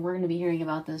 Yeah. And we're going to be hearing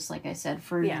about this, like I said,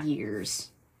 for years.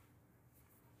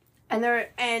 And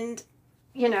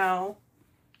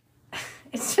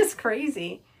it's just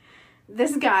crazy.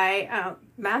 This guy,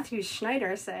 Matthew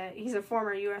Schneider, said he's a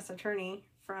former U.S. attorney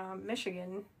from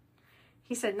Michigan.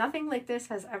 He said, nothing like this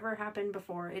has ever happened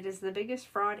before. It is the biggest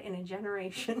fraud in a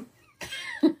generation.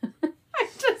 I'm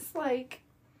just like,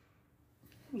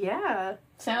 yeah.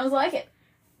 Sounds like it.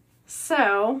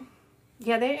 So,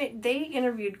 yeah, they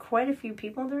interviewed quite a few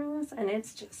people during this, and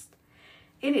it's just,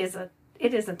 it is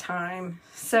a time.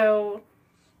 So,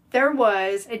 there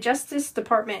was a Justice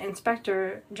Department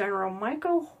Inspector General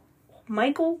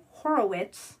Michael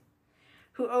Horowitz,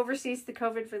 who oversees the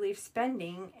COVID relief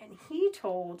spending, and he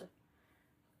told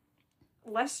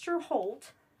Lester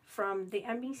Holt from the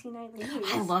NBC Nightly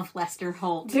News. I love Lester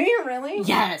Holt. Do you really?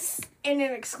 Yes. In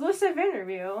an exclusive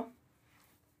interview,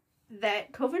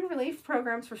 that COVID relief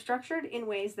programs were structured in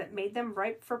ways that made them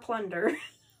ripe for plunder.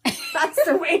 That's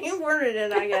the way he worded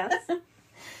it, I guess.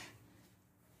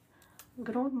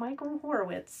 Good old Michael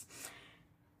Horowitz.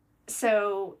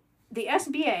 So, the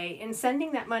SBA, in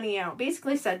sending that money out,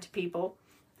 basically said to people,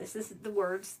 this is the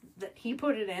words that he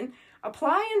put it in,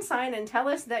 apply and sign and tell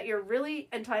us that you're really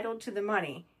entitled to the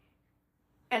money.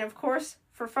 And of course,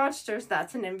 for fraudsters,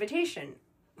 that's an invitation.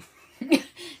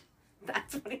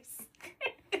 That's what he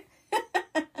said.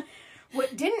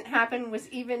 What didn't happen was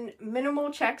even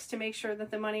minimal checks to make sure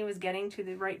that the money was getting to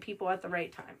the right people at the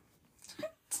right time.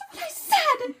 That's what I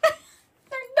said.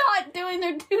 They're not doing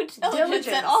their due diligence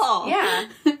at all. Yeah.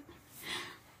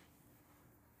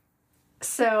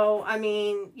 So, I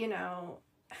mean, you know,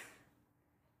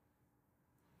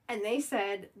 and they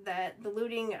said that the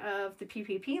looting of the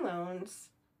PPP loans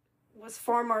was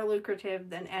far more lucrative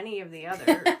than any of the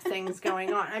other things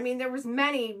going on. I mean, there was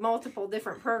multiple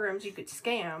different programs you could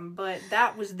scam, but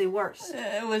that was the worst.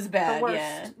 It was bad, the worst,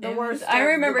 yeah. The worst. I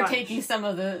remember taking some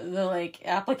of the like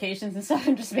applications and stuff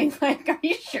and just being like, "Are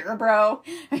you sure, bro?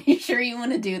 Are you sure you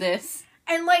want to do this?"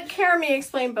 And like Jeremy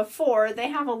explained before, they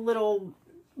have a little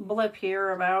blip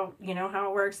here about, you know, how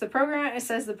it works. The program, it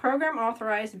says the program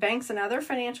authorized banks and other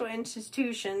financial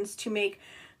institutions to make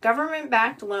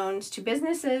government-backed loans to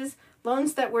businesses,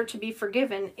 loans that were to be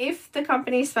forgiven if the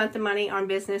company spent the money on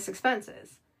business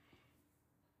expenses.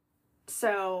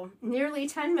 So, nearly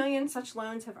 10 million such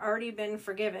loans have already been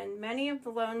forgiven. Many of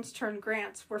the loans turned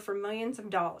grants were for millions of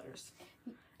dollars.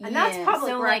 And that's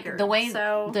public record. Like, the way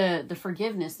the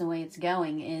forgiveness, the way it's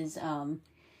going is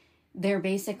they're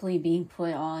basically being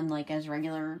put on like as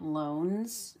regular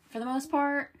loans for the most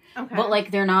part. Okay. But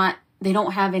like they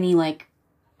don't have any like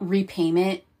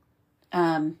repayment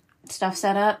stuff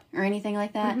set up or anything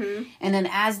like that. Mm-hmm. And then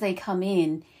as they come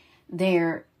in,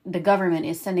 the government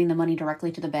is sending the money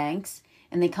directly to the banks,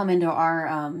 and they come into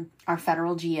our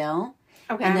federal GL.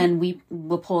 Okay. And then we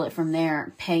will pull it from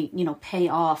there, pay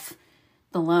off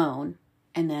the loan,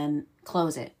 and then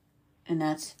close it. And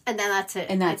then that's it.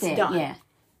 And that's it's it. Done. Yeah.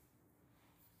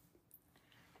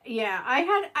 Yeah,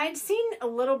 I'd seen a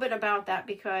little bit about that,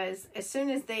 because as soon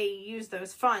as they use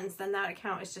those funds, then that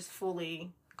account is just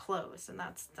fully closed, and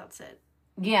that's it.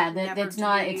 Yeah, it's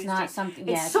not something.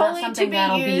 Yeah, it's solely not something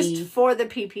to be used for the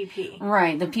PPP.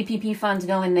 Right, the PPP funds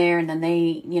go in there, and then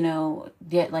they,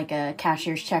 get like a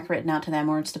cashier's check written out to them,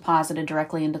 or it's deposited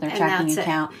directly into their checking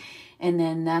account, and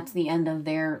then that's the end of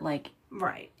their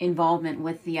involvement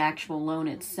with the actual loan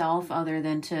itself, other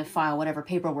than to file whatever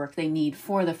paperwork they need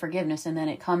for the forgiveness. And then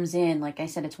it comes in, like I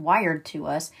said, it's wired to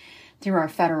us through our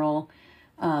federal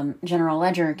general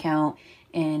ledger account,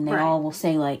 and they all will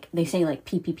say they say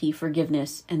PPP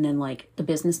forgiveness and then like the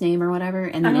business name or whatever,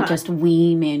 and then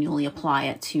we manually apply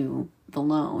it to the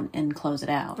loan and close it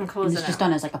out. And it's just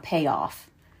done as like a payoff.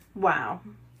 Wow.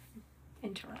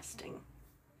 Interesting.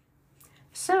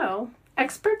 So,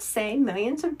 experts say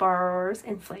millions of borrowers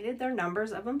inflated their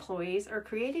numbers of employees or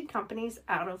created companies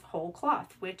out of whole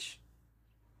cloth, which,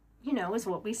 is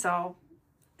what we saw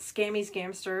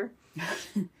Scamster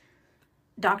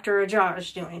Dr.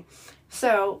 Ajaj doing.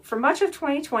 So, for much of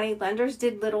 2020, lenders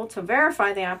did little to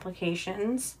verify the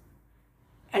applications,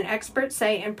 and experts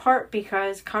say in part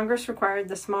because Congress required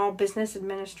the Small Business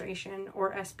Administration,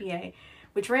 or SBA,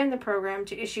 which ran the program,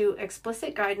 to issue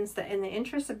explicit guidance that in the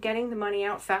interest of getting the money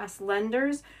out fast,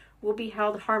 lenders will be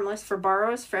held harmless for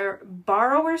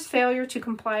borrowers' failure to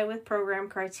comply with program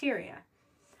criteria.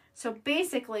 So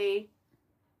basically,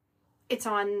 it's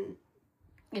on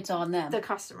them. The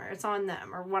customer. It's on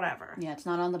them, or whatever. Yeah, it's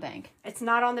not on the bank. It's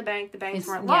not on the bank. The banks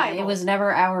weren't liable. Yeah, it was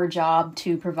never our job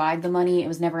to provide the money. It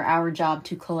was never our job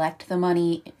to collect the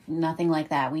money. Nothing like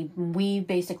that. We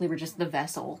basically were just the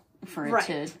vessel for it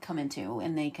to come into,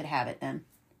 and they could have it then.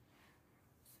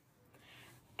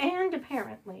 And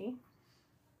apparently,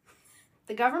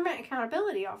 the Government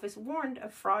Accountability Office warned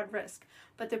of fraud risk,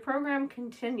 but the program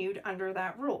continued under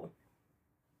that rule.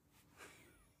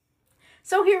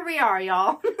 So here we are,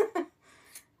 y'all.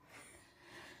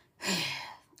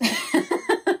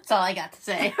 That's all I got to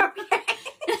say. Okay.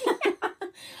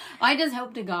 I just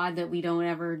hope to God that we don't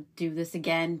ever do this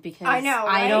again, because I know,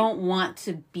 right? I don't want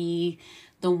to be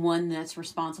the one that's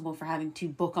responsible for having to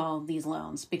book all of these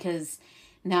loans, because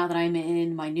now that I'm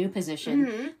in my new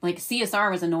position, like CSR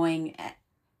was annoying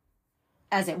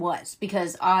as it was,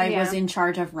 because I was in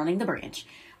charge of running the branch.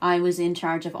 I was in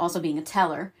charge of also being a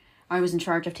teller. I was in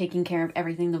charge of taking care of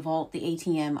everything, the vault, the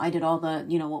ATM. I did all the,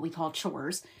 what we call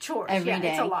chores. Every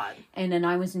day. It's a lot. And then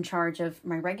I was in charge of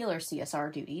my regular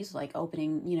CSR duties, like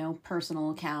opening,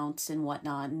 personal accounts and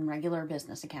whatnot and regular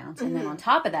business accounts. And then on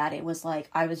top of that, it was like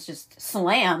I was just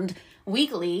slammed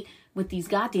weekly with these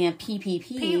goddamn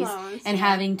PPPs loans, and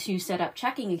having to set up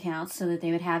checking accounts so that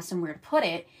they would have somewhere to put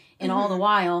it. And all the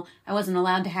while, I wasn't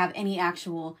allowed to have any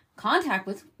actual contact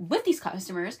with these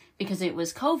customers because it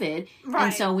was COVID. Right.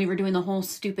 And so we were doing the whole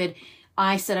stupid,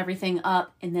 I set everything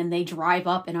up and then they drive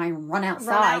up and I run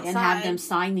outside and have them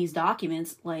sign these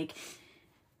documents. Like,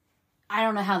 I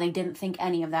don't know how they didn't think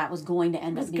any of that was going to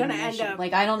end up being an issue.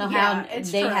 Like, I don't know how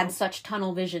they had such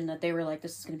tunnel vision that they were like,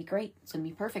 this is going to be great. It's going to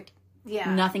be perfect.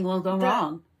 Yeah. Nothing will go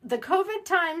wrong. The COVID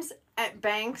times at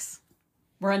banks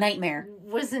were a nightmare.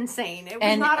 Was insane. It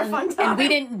was not a fun time. And we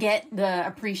didn't get the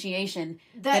appreciation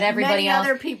that everybody else.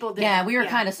 Other people did. Yeah, we were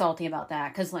kind of salty about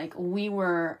that because, like, we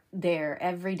were there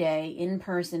every day in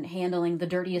person handling the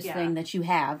dirtiest thing that you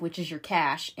have, which is your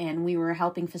cash, and we were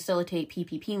helping facilitate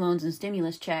PPP loans and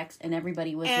stimulus checks, and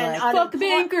everybody was like, "Fuck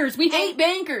bankers! We hate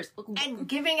bankers!" And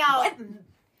giving out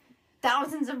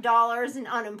thousands of dollars in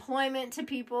unemployment to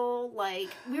people. Like,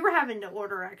 we were having to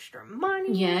order extra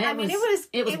money. Yeah,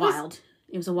 it was wild.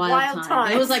 It was a wild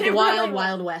time. It was like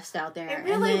Wild West out there. It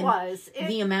really was.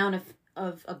 The amount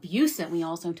of abuse that we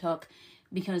also took,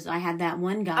 because I had that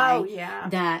one guy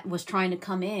that was trying to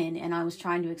come in, and I was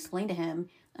trying to explain to him,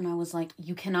 and I was like,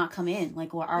 you cannot come in.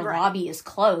 Like, our lobby is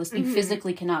closed. You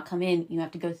physically cannot come in. You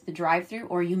have to go through the drive-thru,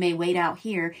 or you may wait out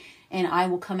here, and I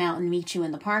will come out and meet you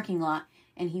in the parking lot.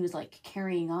 And he was, like,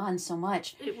 carrying on so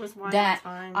much. It was wild that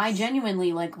times. I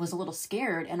genuinely, like, was a little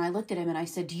scared, and I looked at him, and I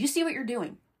said, do you see what you're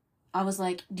doing? I was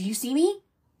like, do you see me?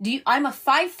 I'm a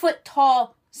 5 foot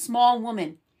tall, small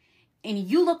woman, and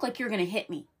you look like you're going to hit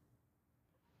me.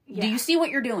 Yeah. Do you see what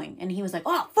you're doing? And he was like,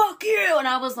 oh, fuck you. And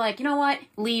I was like, you know what?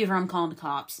 Leave or I'm calling the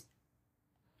cops.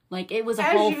 Like, it was a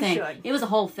whole thing. It was a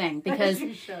whole thing because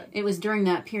it was during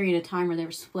that period of time where they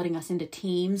were splitting us into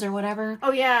teams or whatever.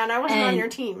 Oh, yeah, and I wasn't on your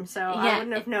team, so I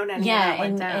wouldn't have known any of that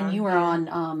went down. And you were on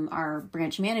our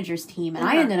branch manager's team, and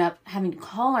I ended up having to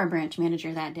call our branch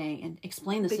manager that day and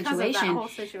explain the situation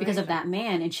because of that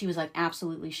man, and she was like,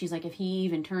 absolutely. She's like, if he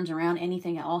even turns around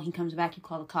anything at all, he comes back, you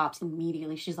call the cops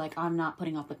immediately. She's like, I'm not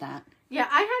putting up with that. Yeah,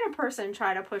 I had a person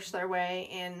try to push their way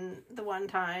in the one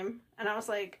time, and I was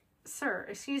like, sir,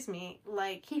 excuse me,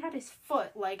 like, he had his foot,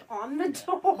 like, on the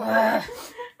door, and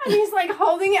he's, like,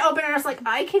 holding it open, and I was like,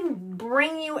 I can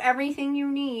bring you everything you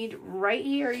need right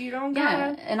here, you don't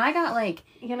gotta... Yeah, and I got, like...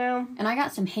 And I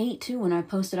got some hate, too, when I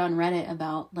posted on Reddit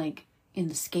about, like, in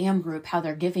the scam group, how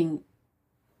they're giving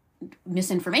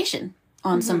misinformation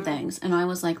on some things, and I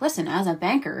was like, listen, as a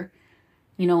banker,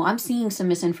 I'm seeing some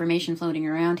misinformation floating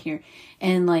around here,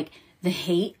 and, like... The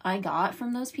hate I got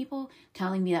from those people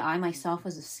telling me that I myself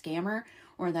was a scammer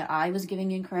or that I was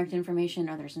giving incorrect information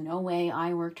or there's no way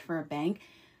I worked for a bank,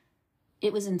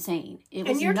 it was insane. It was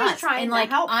nuts. And you're just trying to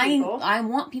help people. I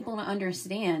want people to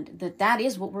understand that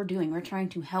is what we're doing. We're trying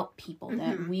to help people,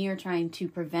 that we are trying to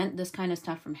prevent this kind of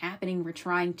stuff from happening. We're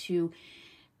trying to,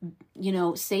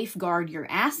 safeguard your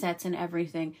assets and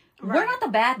everything. Right. We're not the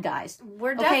bad guys.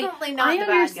 We're definitely not the bad guys.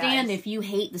 I understand if you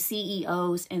hate the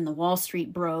CEOs and the Wall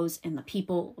Street bros and the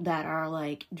people that are,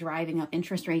 like, driving up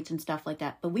interest rates and stuff like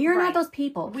that. But we are not those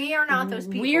people. We are not those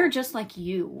people. We're just like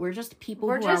you. We're just people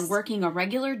who are working a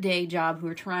regular day job, who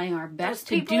are trying our best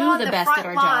to do the best at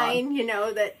our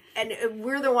job. And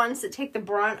we're the ones that take the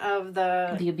brunt of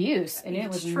the abuse. And it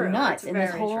was nuts. And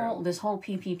this whole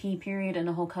PPP period and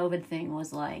the whole COVID thing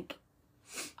was like,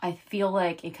 I feel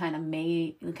like it kind of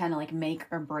make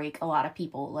or break a lot of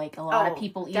people. Like, a lot of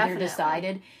people either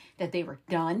decided that they were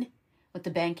done with the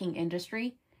banking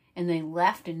industry and they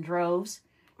left in droves.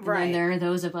 And then there are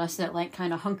those of us that, like,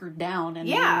 kind of hunkered down and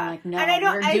were like, no,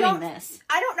 we're doing this.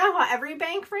 I don't know how every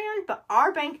bank ran, but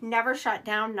our bank never shut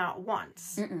down, not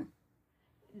once,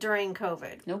 during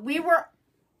COVID. Nope. We were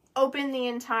open the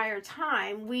entire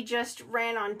time. We just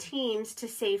ran on teams to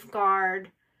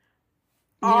safeguard.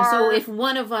 So if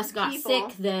one of us got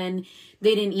sick, then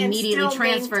they didn't immediately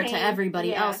transfer it to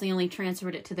everybody else. They only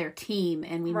transferred it to their team,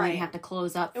 and we might have to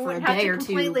close up for a day or two.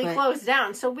 Completely close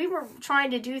down. So we were trying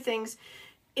to do things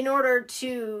in order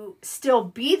to still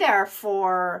be there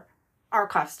for our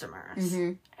customers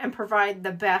and provide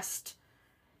the best,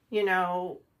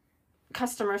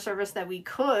 customer service that we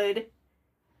could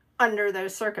under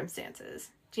those circumstances.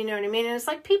 Do you know what I mean? And it's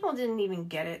like people didn't even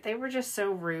get it. They were just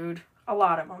so rude. A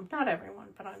lot of them. Not everyone,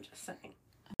 but I'm just saying.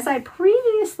 As I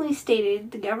previously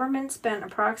stated, the government spent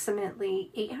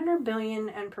approximately $800 billion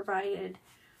and provided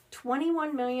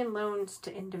 21 million loans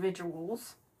to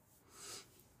individuals.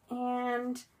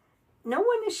 And no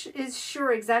one is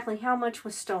sure exactly how much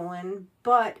was stolen,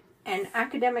 but an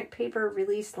academic paper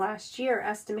released last year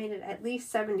estimated at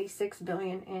least $76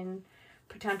 billion in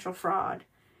potential fraud.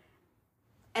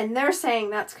 And they're saying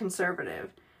that's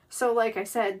conservative. So like I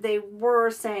said, they were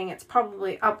saying it's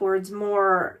probably upwards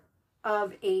more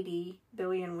of $80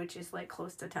 billion, which is like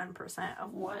close to 10%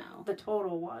 of what the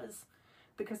total was.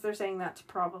 Because they're saying that's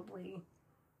probably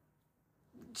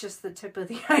just the tip of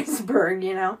the iceberg,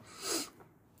 you know?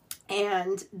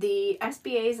 And the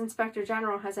SBA's Inspector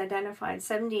General has identified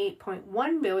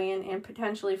 $78.1 billion in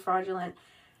potentially fraudulent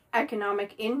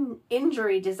economic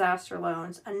injury disaster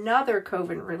loans, another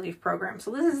COVID relief program.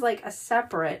 So this is like a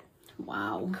separate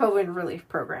COVID relief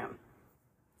program.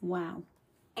 Wow.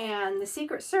 And the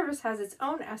Secret Service has its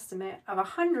own estimate of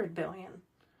 $100 billion.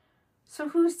 So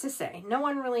who's to say? No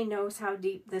one really knows how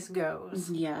deep this goes.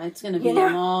 Yeah, it's going to be a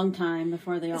long time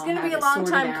before they all have it sorted out. It's going to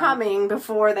be a long time coming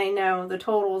before they know the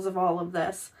totals of all of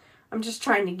this. I'm just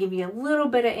trying to give you a little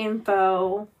bit of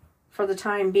info for the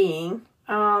time being.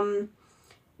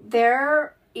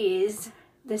 There is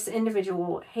this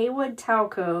individual, Haywood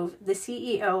Talcove, the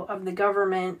CEO of the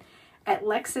government at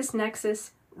LexisNexis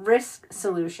Risk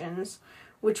Solutions,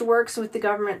 which works with the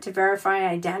government to verify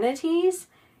identities.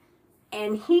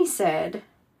 And he said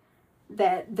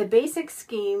that the basic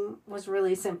scheme was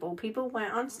really simple. People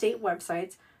went on state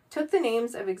websites, took the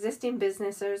names of existing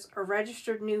businesses or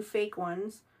registered new fake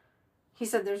ones. He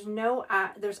said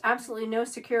there's absolutely no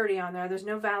security on there. There's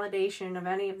no validation of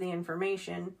any of the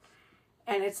information.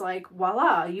 And it's like,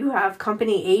 voila, you have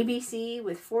company ABC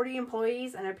with 40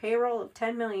 employees and a payroll of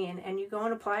 $10 million, and you go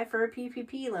and apply for a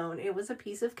PPP loan. It was a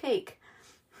piece of cake.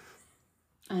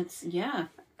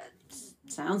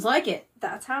 Sounds like it.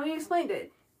 That's how he explained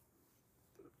it.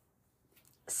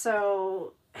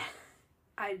 So,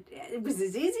 it was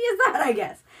as easy as that, I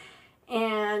guess.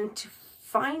 And to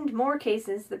find more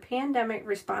cases, the Pandemic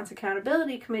Response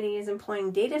Accountability Committee is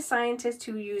employing data scientists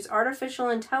who use artificial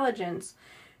intelligence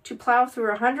to plow through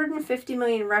 150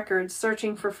 million records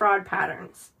searching for fraud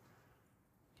patterns.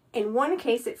 In one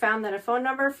case, it found that a phone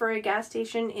number for a gas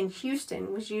station in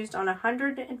Houston was used on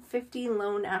 150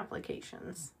 loan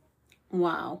applications.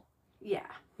 Wow. Yeah.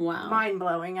 Wow.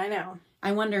 Mind-blowing, I know.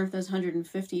 I wonder if those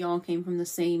 150 all came from the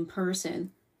same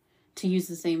person to use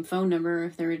the same phone number,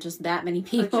 if there were just that many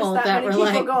people that were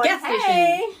like, going, gas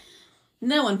hey! station.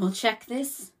 No one will check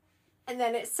this. And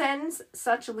then it sends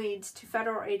such leads to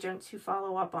federal agents who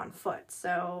follow up on foot.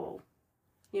 So,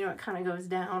 it kind of goes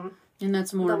down. And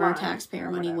that's more of our taxpayer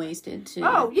money wasted to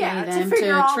pay them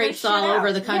to traipse all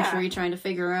over the country trying to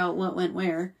figure out what went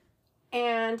where.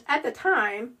 And at the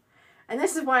time, and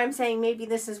this is why I'm saying maybe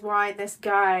this is why this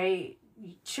guy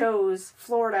chose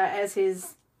Florida as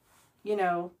his,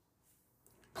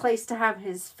 place to have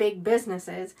his fake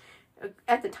businesses.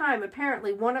 At the time,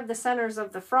 apparently, one of the centers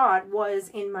of the fraud was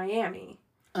in Miami.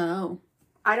 Oh.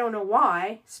 I don't know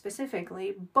why,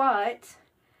 specifically, but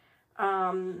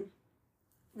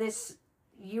this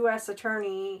U.S.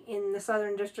 attorney in the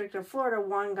Southern District of Florida,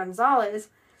 Juan Gonzalez,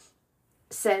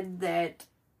 said that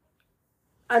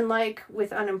unlike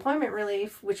with unemployment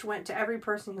relief, which went to every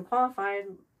person who qualified,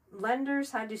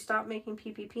 lenders had to stop making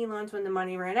PPP loans when the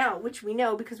money ran out, which we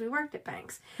know because we worked at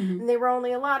banks. Mm-hmm. And they were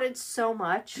only allotted so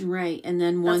much. Right. And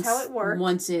then once that's how it worked.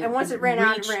 Once it ran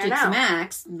out, its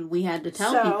max, we had to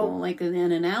tell people, like an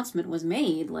announcement was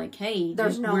made, like, hey,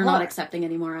 we're not accepting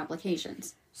any more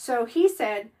applications. So he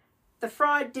said the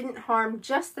fraud didn't harm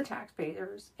just the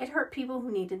taxpayers. It hurt people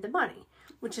who needed the money,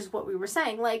 which is what we were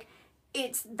saying. Like,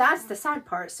 that's the sad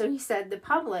part. So he said the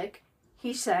public,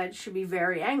 should be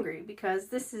very angry because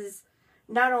this is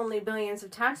not only billions of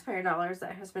taxpayer dollars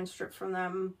that has been stripped from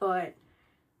them, but,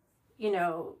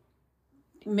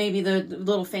 maybe the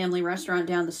little family restaurant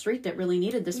down the street that really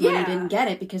needed this money didn't get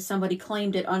it because somebody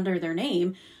claimed it under their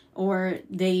name, or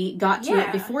they got to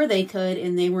it before they could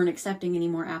and they weren't accepting any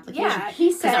more applications. Yeah, he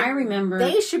said I remember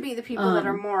they should be the people that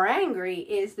are more angry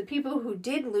is the people who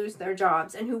did lose their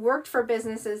jobs and who worked for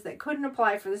businesses that couldn't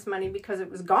apply for this money because it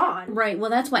was gone. Right. Well,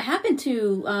 that's what happened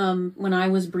to when I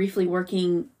was briefly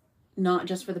working, not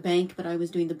just for the bank, but I was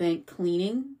doing the bank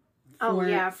cleaning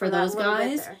for those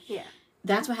guys. Yeah.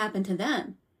 That's what happened to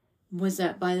them, was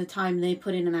that by the time they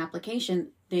put in an application,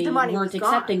 they weren't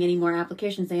accepting any more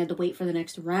applications. They had to wait for the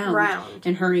next round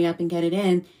and hurry up and get it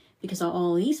in because of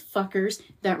all these fuckers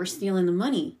that were stealing the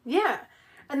money. Yeah.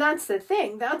 And that's the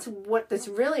thing. That's what this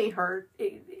really hurt.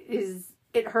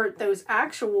 It hurt those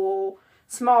actual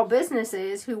small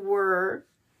businesses who were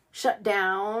shut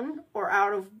down or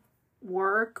out of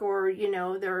work, or,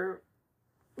 their,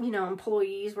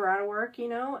 employees were out of work,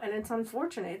 and it's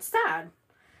unfortunate. It's sad.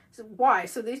 So why?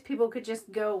 So these people could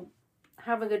just go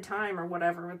have a good time or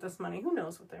whatever with this money. Who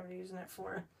knows what they were using it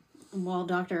for? Well,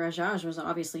 Dr. Ajaj was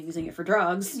obviously using it for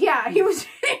drugs. Yeah, he was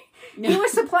he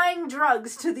was supplying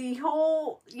drugs to the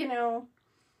whole,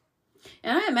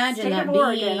 And I imagine that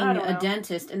Oregon, being a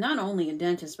dentist, and not only a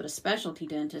dentist, but a specialty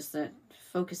dentist that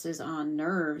focuses on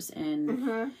nerves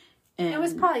and it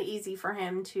was probably easy for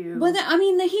him to. But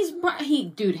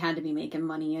dude had to be making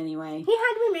money anyway. He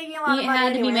had to be making a lot of money. He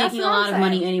had to be making a lot of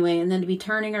money anyway, and then to be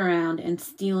turning around and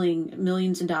stealing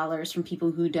millions of dollars from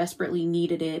people who desperately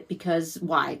needed it because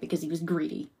why? Because he was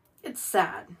greedy. It's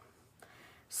sad.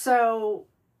 So,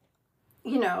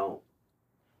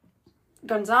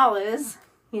 Gonzalez,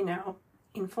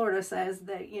 in Florida says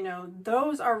that,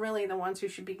 those are really the ones who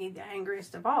should be the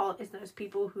angriest of all, is those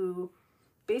people who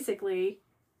basically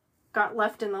got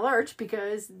left in the lurch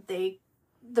because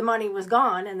the money was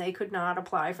gone and they could not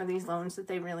apply for these loans that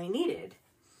they really needed.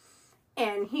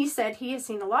 And he said he has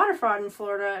seen a lot of fraud in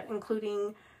Florida,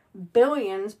 including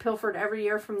billions pilfered every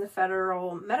year from the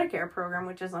federal Medicare program,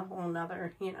 which is a whole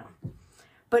nother,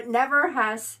 But never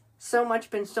has so much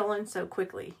been stolen so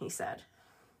quickly, he said.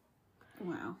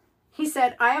 Wow. He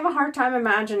said, I have a hard time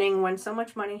imagining when so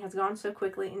much money has gone so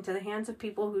quickly into the hands of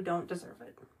people who don't deserve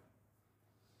it.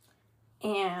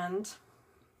 And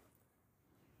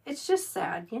it's just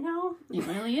sad, It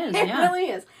really is, It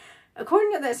really is.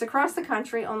 According to this, across the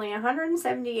country, only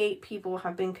 178 people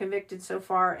have been convicted so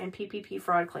far in PPP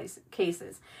fraud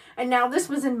cases. And now this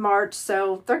was in March,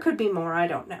 so there could be more. I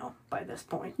don't know by this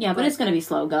point. Yeah, but it's going to be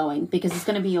slow going because it's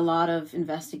going to be a lot of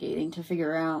investigating to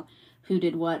figure out who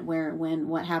did what, where, when,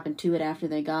 what happened to it after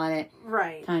they got it.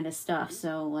 Right. Kind of stuff.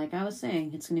 So, like I was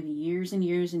saying, it's going to be years and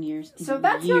years and years. So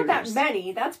that's not that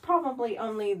many. That's probably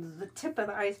only the tip of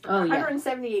the iceberg.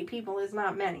 178 people is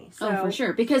not many. So. Oh, for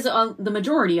sure. Because the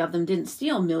majority of them didn't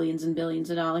steal millions and billions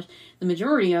of dollars. The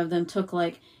majority of them took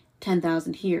like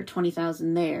 10,000 here,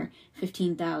 20,000 there,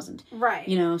 15,000. Right.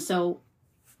 So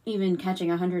even catching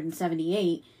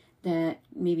 178 that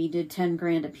maybe did 10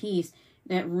 grand a piece,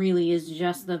 that really is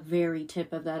just the very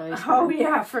tip of that iceberg. Oh,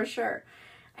 yeah, for sure.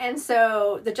 And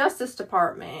so the Justice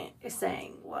Department is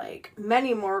saying,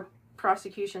 many more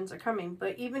prosecutions are coming,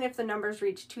 but even if the numbers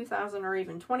reach 2,000 or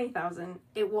even 20,000,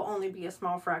 it will only be a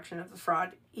small fraction of the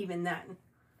fraud even then.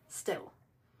 Still.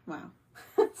 Wow.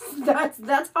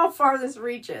 That's how far this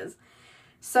reaches.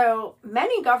 So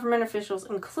many government officials,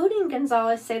 including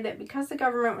Gonzalez, say that because the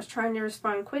government was trying to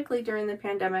respond quickly during the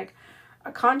pandemic,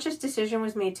 a conscious decision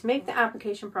was made to make the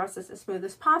application process as smooth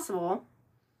as possible,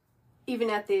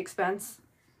 even at the expense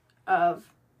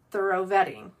of thorough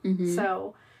vetting. Mm-hmm.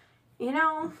 So,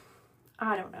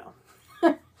 I don't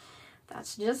know.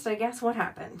 That's just, I guess, what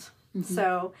happened. Mm-hmm.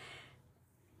 So,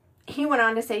 he went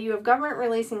on to say, you have government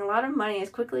releasing a lot of money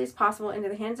as quickly as possible into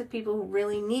the hands of people who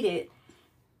really need it.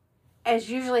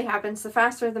 As usually happens, the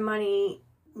faster the money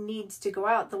needs to go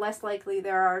out, the less likely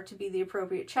there are to be the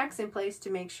appropriate checks in place to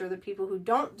make sure that people who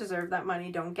don't deserve that money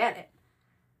don't get it.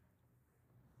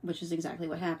 Which is exactly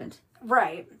what happened.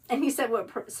 Right. And he said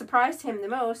what surprised him the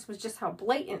most was just how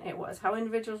blatant it was, how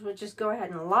individuals would just go ahead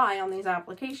and lie on these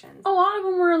applications. A lot of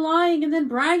them were lying and then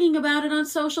bragging about it on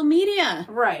social media.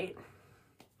 Right.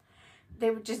 They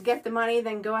would just get the money,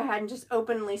 then go ahead and just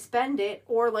openly spend it,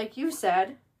 or like you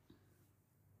said,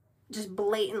 just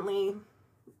blatantly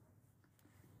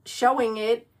showing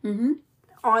it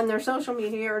on their social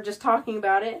media or just talking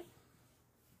about it.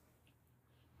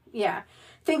 Yeah.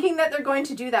 Thinking that they're going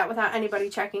to do that without anybody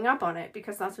checking up on it,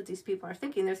 because that's what these people are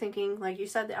thinking. They're thinking, like you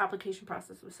said, the application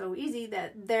process was so easy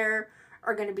that there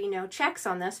are going to be no checks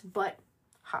on this, but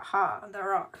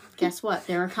there are. Guess what?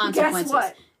 There are consequences. Guess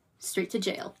what? Straight to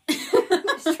jail.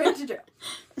 Straight to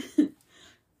jail.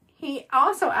 He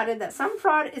also added that some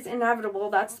fraud is inevitable.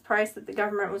 That's the price that the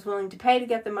government was willing to pay to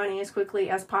get the money as quickly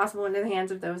as possible into the hands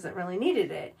of those that really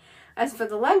needed it. As for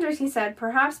the lenders, he said,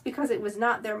 perhaps because it was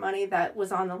not their money that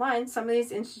was on the line, some of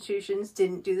these institutions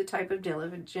didn't do the type of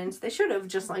diligence they should have,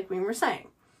 just like we were saying.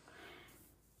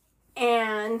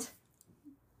 And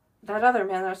that other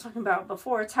man that I was talking about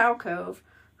before, Tau Cove,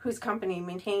 whose company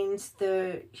maintains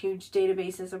the huge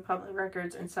databases of public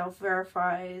records and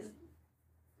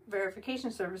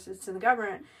verification services to the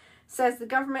government, says the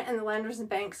government and the lenders and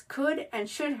banks could and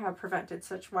should have prevented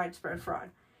such widespread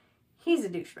fraud. He's a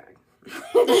douchebag.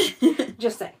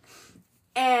 Just saying.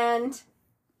 And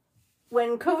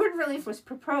when COVID relief was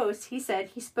proposed, he said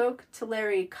he spoke to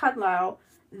Larry Kudlow,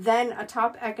 then a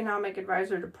top economic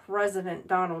advisor to President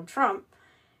Donald Trump.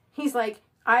 He's like,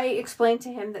 I explained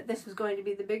to him that this was going to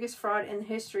be the biggest fraud in the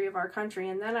history of our country,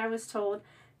 and then I was told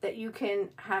that you can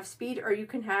have speed or you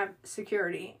can have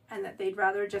security, and that they'd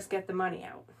rather just get the money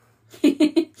out.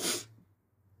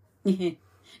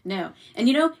 No. And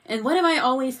you know, and what have I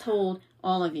always told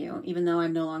all of you, even though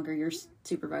I'm no longer your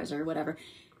supervisor or whatever,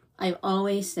 I've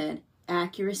always said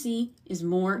accuracy is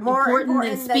more important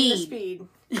than speed.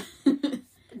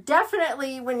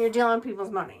 Definitely when you're dealing with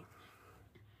people's money.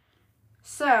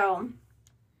 So,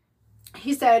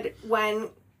 he said when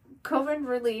COVID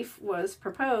relief was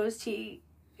proposed,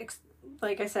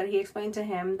 like I said, he explained to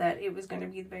him that it was going to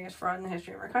be the biggest fraud in the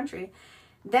history of our country.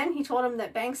 Then he told him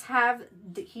that banks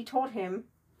he told him,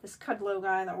 this Kudlow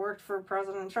guy that worked for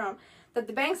President Trump, that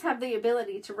the banks have the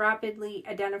ability to rapidly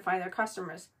identify their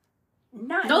customers.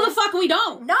 No, the fuck we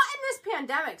don't. Not in this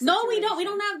pandemic situation. No, we don't. We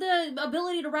don't have the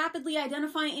ability to rapidly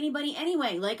identify anybody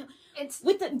anyway. Like,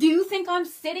 do you think I'm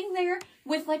sitting there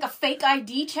with like a fake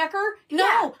ID checker? No,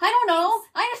 yeah, I don't know.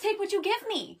 I just take what you give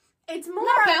me. It's more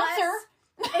or less.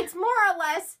 It's more or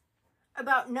less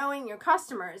about knowing your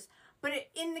customers. But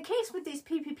in the case with these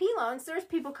PPP loans, there's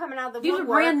people coming out of the woodwork. These are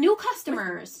brand new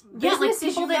customers. Yeah, like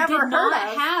people that did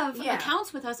not have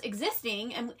accounts with us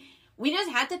existing, and we just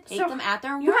had to take them at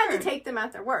their word. You had to take them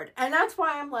at their word. And that's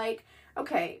why I'm like,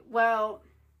 okay, well,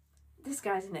 this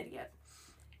guy's an idiot.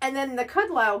 And then the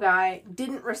Kudlow guy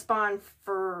didn't respond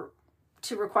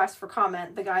to requests for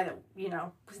comment, the guy that,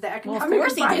 was the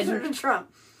economic advisor to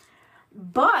Trump.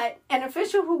 But an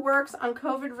official who works on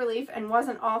COVID relief and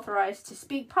wasn't authorized to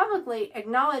speak publicly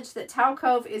acknowledged that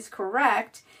Talcove is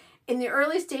correct. In the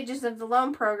early stages of the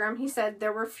loan program, he said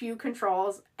there were few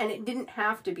controls, and it didn't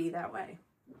have to be that way.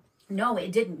 No,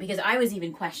 it didn't, because I was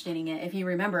even questioning it. If you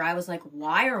remember, I was like,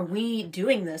 why are we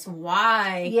doing this?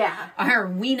 Why are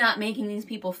we not making these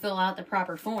people fill out the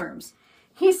proper forms?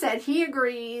 He said he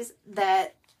agrees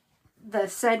that the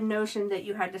said notion that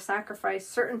you had to sacrifice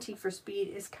certainty for speed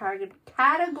is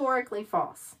categorically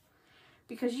false.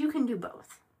 Because you can do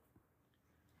both.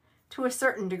 To a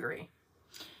certain degree.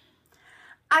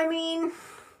 I mean,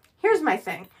 here's my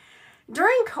thing.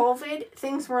 During COVID,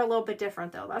 things were a little bit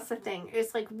different, though. That's the thing.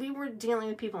 It's like we were dealing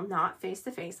with people not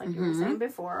face-to-face, like you were saying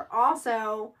before.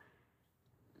 Also,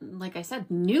 like I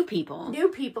said, new people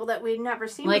that we'd never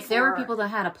seen before. Like, there were people that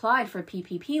had applied for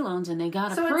PPP loans, and they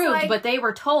got approved, but they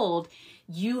were told,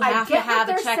 you have to have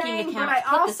a checking account. But I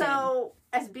also,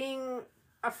 as being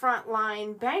a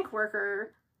frontline bank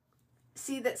worker,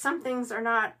 see that some things are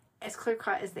not as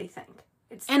clear-cut as they think.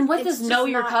 And what does know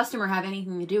your customer have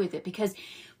anything to do with it? Because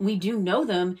we do know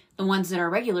them, the ones that are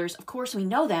regulars. Of course, we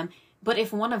know them. But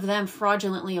if one of them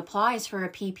fraudulently applies for a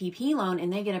PPP loan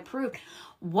and they get approved,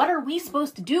 what are we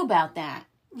supposed to do about that?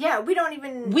 Yeah, we don't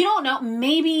know.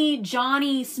 Maybe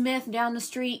Johnny Smith down the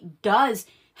street does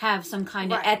have some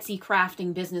kind of Etsy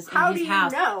crafting business in his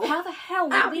house. Know? How the hell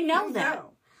would we know that?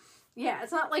 Yeah,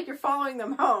 it's not like you're following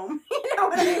them home. You know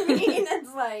what I mean?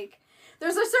 It's like,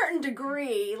 there's a certain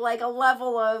degree, like a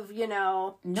level of,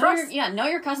 trust. Know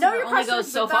your customer only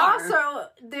goes so far. But also,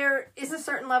 there is a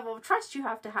certain level of trust you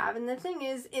have to have. And the thing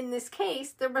is, in this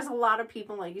case, there was a lot of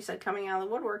people, like you said, coming out of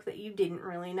the woodwork that you didn't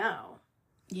really know.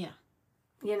 Yeah.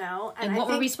 And what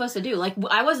were we supposed to do? Like,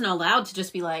 I wasn't allowed to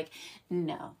just be like,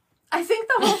 no. I think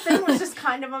the whole thing was just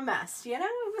kind of a mess, It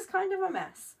was kind of a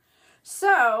mess.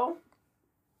 So,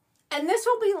 and this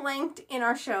will be linked in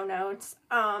our show notes.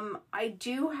 I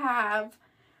do have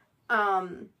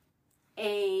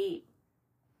a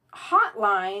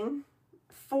hotline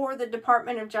for the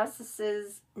Department of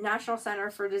Justice's National Center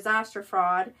for Disaster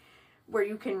Fraud where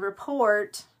you can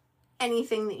report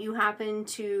anything that you happen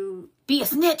to... Be a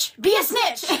snitch! Be a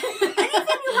snitch! Anything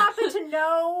you happen to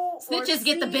know Snitches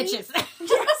get the bitches.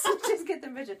 Yes, snitches get the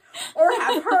bitches. Or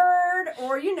have heard,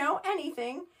 or,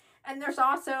 anything. And there's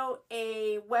also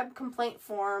a web complaint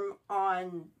form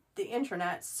on the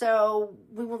internet, so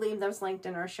we will leave those linked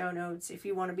in our show notes if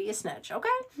you want to be a snitch, okay?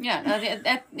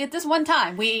 Yeah, at this one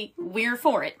time, we're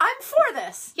for it. I'm for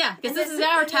this. Yeah, because this is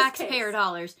our taxpayer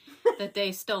dollars that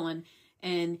they've stolen,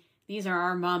 and these are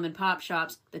our mom and pop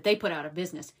shops that they put out of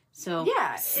business. So,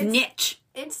 yeah, snitch.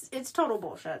 It's total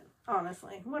bullshit,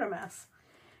 honestly. What a mess.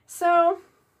 So,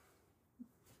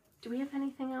 do we have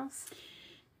anything else?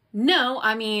 No,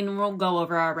 I mean, we'll go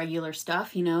over our regular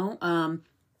stuff,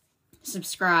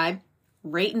 subscribe,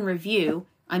 rate and review.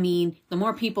 I mean, the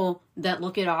more people that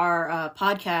look at our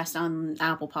podcast on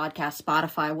Apple Podcasts,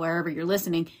 Spotify, wherever you're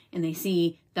listening, and they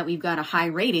see that we've got a high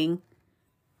rating,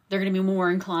 they're going to be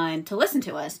more inclined to listen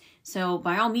to us. So,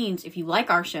 by all means, if you like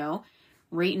our show,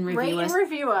 rate and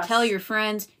review us. Tell your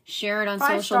friends, share it on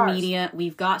social media.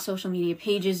 We've got social media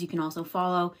pages. You can also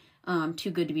follow Too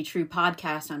Good to Be True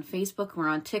podcast on Facebook. We're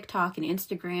on TikTok and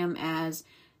Instagram as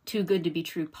Too Good to Be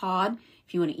True Pod.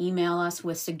 If you want to email us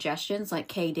with suggestions like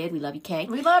Kay did, we love you, Kay.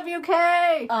 We love you,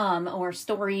 Kay. Or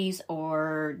stories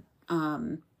or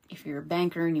If you're a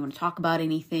banker and you want to talk about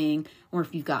anything, or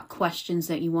if you've got questions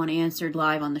that you want answered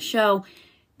live on the show,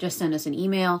 just send us an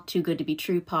email,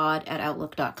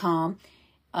 toogoodtobetruepod@outlook.com.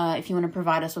 If you want to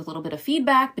provide us with a little bit of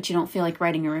feedback, but you don't feel like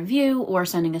writing a review or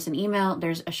sending us an email,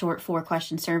 there's a short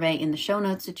 4-question survey in the show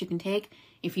notes that you can take.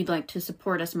 If you'd like to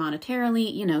support us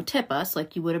monetarily, tip us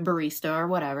like you would a barista or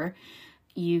whatever,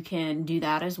 you can do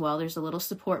that as well. There's a little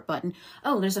support button.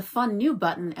 Oh, there's a fun new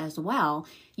button as well.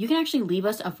 You can actually leave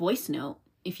us a voice note.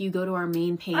 If you go to our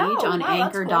main page on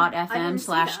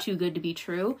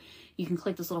anchor.fm/toogoodtobetrue, you can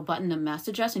click this little button to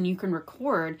message us, and you can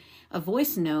record a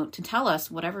voice note to tell us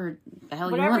whatever the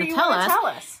hell you want to tell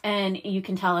us. And you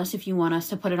can tell us if you want us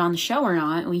to put it on the show or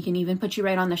not. We can even put you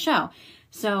right on the show.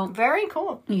 So very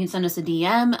cool. You can send us a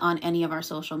DM on any of our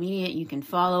social media. You can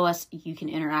follow us. You can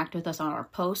interact with us on our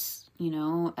posts,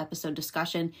 episode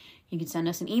discussion. You can send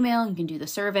us an email. You can do the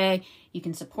survey. You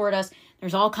can support us.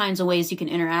 There's all kinds of ways you can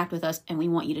interact with us, and we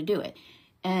want you to do it.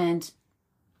 And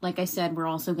like I said, we're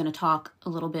also going to talk a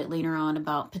little bit later on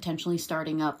about potentially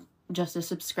starting up just a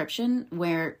subscription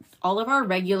where all of our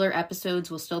regular episodes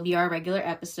will still be our regular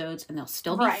episodes, and they'll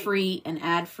still be free and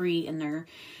ad-free, and they're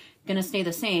going to stay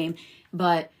the same.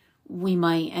 But we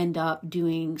might end up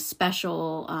doing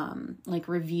special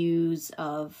reviews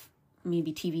of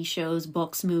maybe TV shows,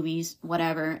 books, movies,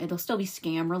 whatever. It'll still be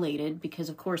scam related because,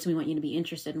 of course, we want you to be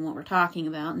interested in what we're talking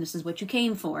about, and this is what you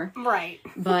came for. Right.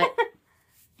 But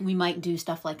we might do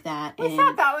stuff like that. We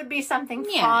thought that would be something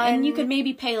fun. And you could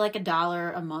maybe pay like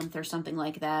 $1 a month or something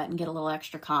like that and get a little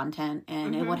extra content,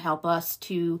 and it would help us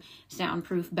to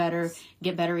soundproof better,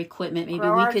 get better equipment. Maybe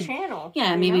grow we our could channel.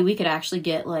 Yeah, maybe we could actually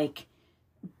get like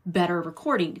better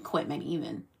recording equipment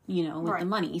even, with the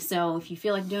money. So if you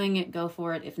feel like doing it, go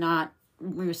for it. If not,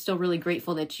 we're still really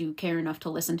grateful that you care enough to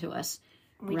listen to us.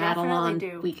 We rattle on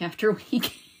do. week after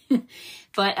week.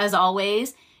 But as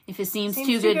always, if it seems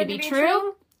too good to be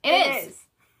true, it is.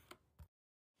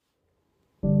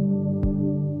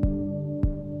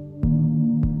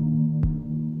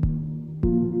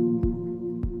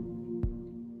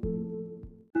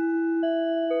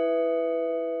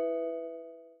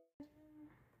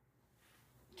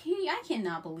 Katie, I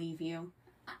cannot believe you.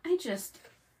 I know.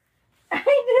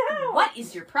 What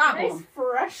is your problem? Nice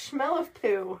fresh smell of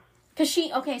poo.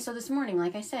 Because so this morning,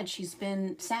 like I said, she's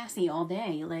been sassy all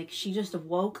day. Like, she just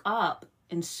woke up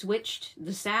and switched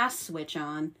the sass switch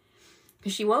on.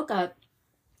 Because she woke up,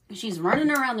 she's running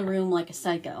around the room like a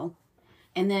psycho.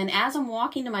 And then as I'm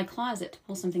walking to my closet to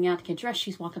pull something out to get dressed,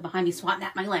 she's walking behind me, swatting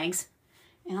at my legs.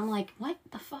 And I'm like, what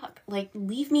the fuck? Like,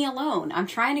 leave me alone. I'm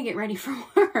trying to get ready for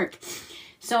work.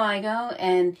 So I go,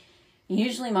 and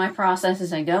usually my process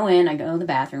is I go to the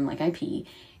bathroom, like I pee,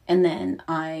 and then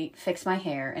I fix my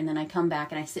hair, and then I come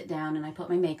back and I sit down and I put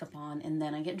my makeup on, and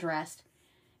then I get dressed.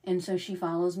 And so she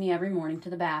follows me every morning to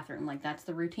the bathroom. Like, that's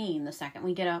the routine. The second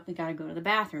we get up, we gotta go to the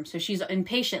bathroom. So she's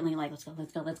impatiently like, let's go. And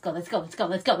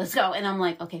I'm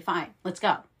like, okay, fine, let's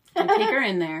go. I take her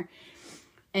in there,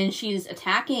 and she's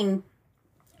attacking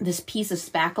this piece of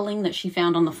spackling that she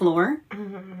found on the floor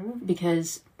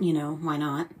because, why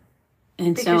not?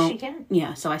 And because she can.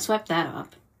 Yeah, so I swept that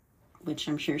up, which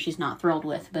I'm sure she's not thrilled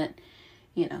with, but,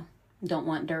 don't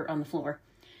want dirt on the floor.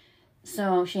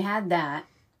 So she had that,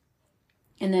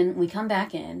 and then we come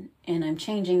back in, and I'm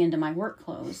changing into my work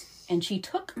clothes, and she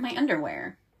took my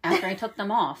underwear after I took them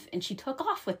off, and she took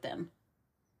off with them.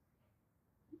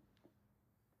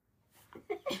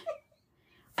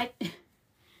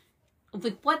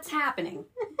 Like, what's happening?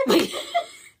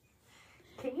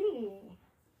 Katie.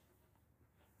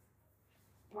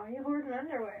 Why are you hoarding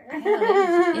underwear?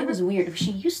 It was weird.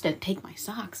 She used to take my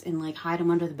socks and, like, hide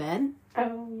them under the bed.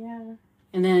 Oh, yeah.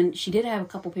 And then she did have a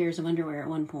couple pairs of underwear at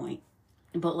one point.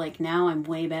 But, like, now I'm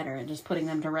way better at just putting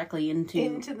them directly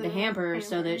into the hamper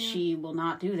so that she will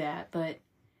not do that. But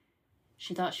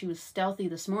she thought she was stealthy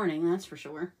this morning, that's for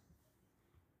sure.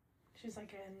 She's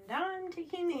like, and I'm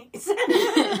taking these.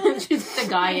 She's the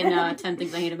guy in 10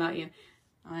 Things I Hate About You.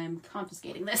 I'm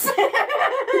confiscating this. Give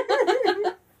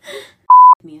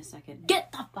me a second.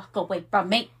 Get the fuck away from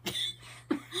me.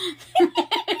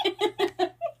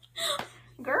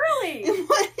 Girly.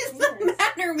 What is the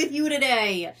matter with you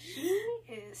today? She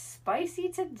is spicy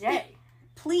today.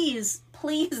 Please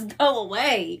go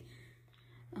away.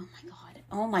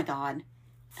 Oh my god.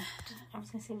 I was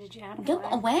going to say, did you add a Go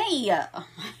away. Oh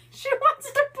she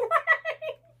wants to play.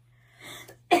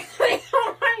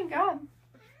 Oh my god.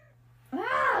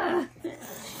 Ah.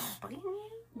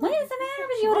 What is the matter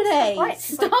with you today?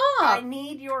 Stop. Like, I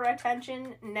need your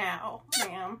attention now,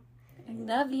 ma'am. I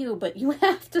love you, but you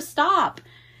have to stop.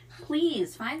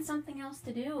 Please, find something else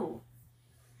to do.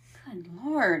 Good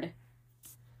Lord.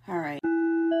 All right.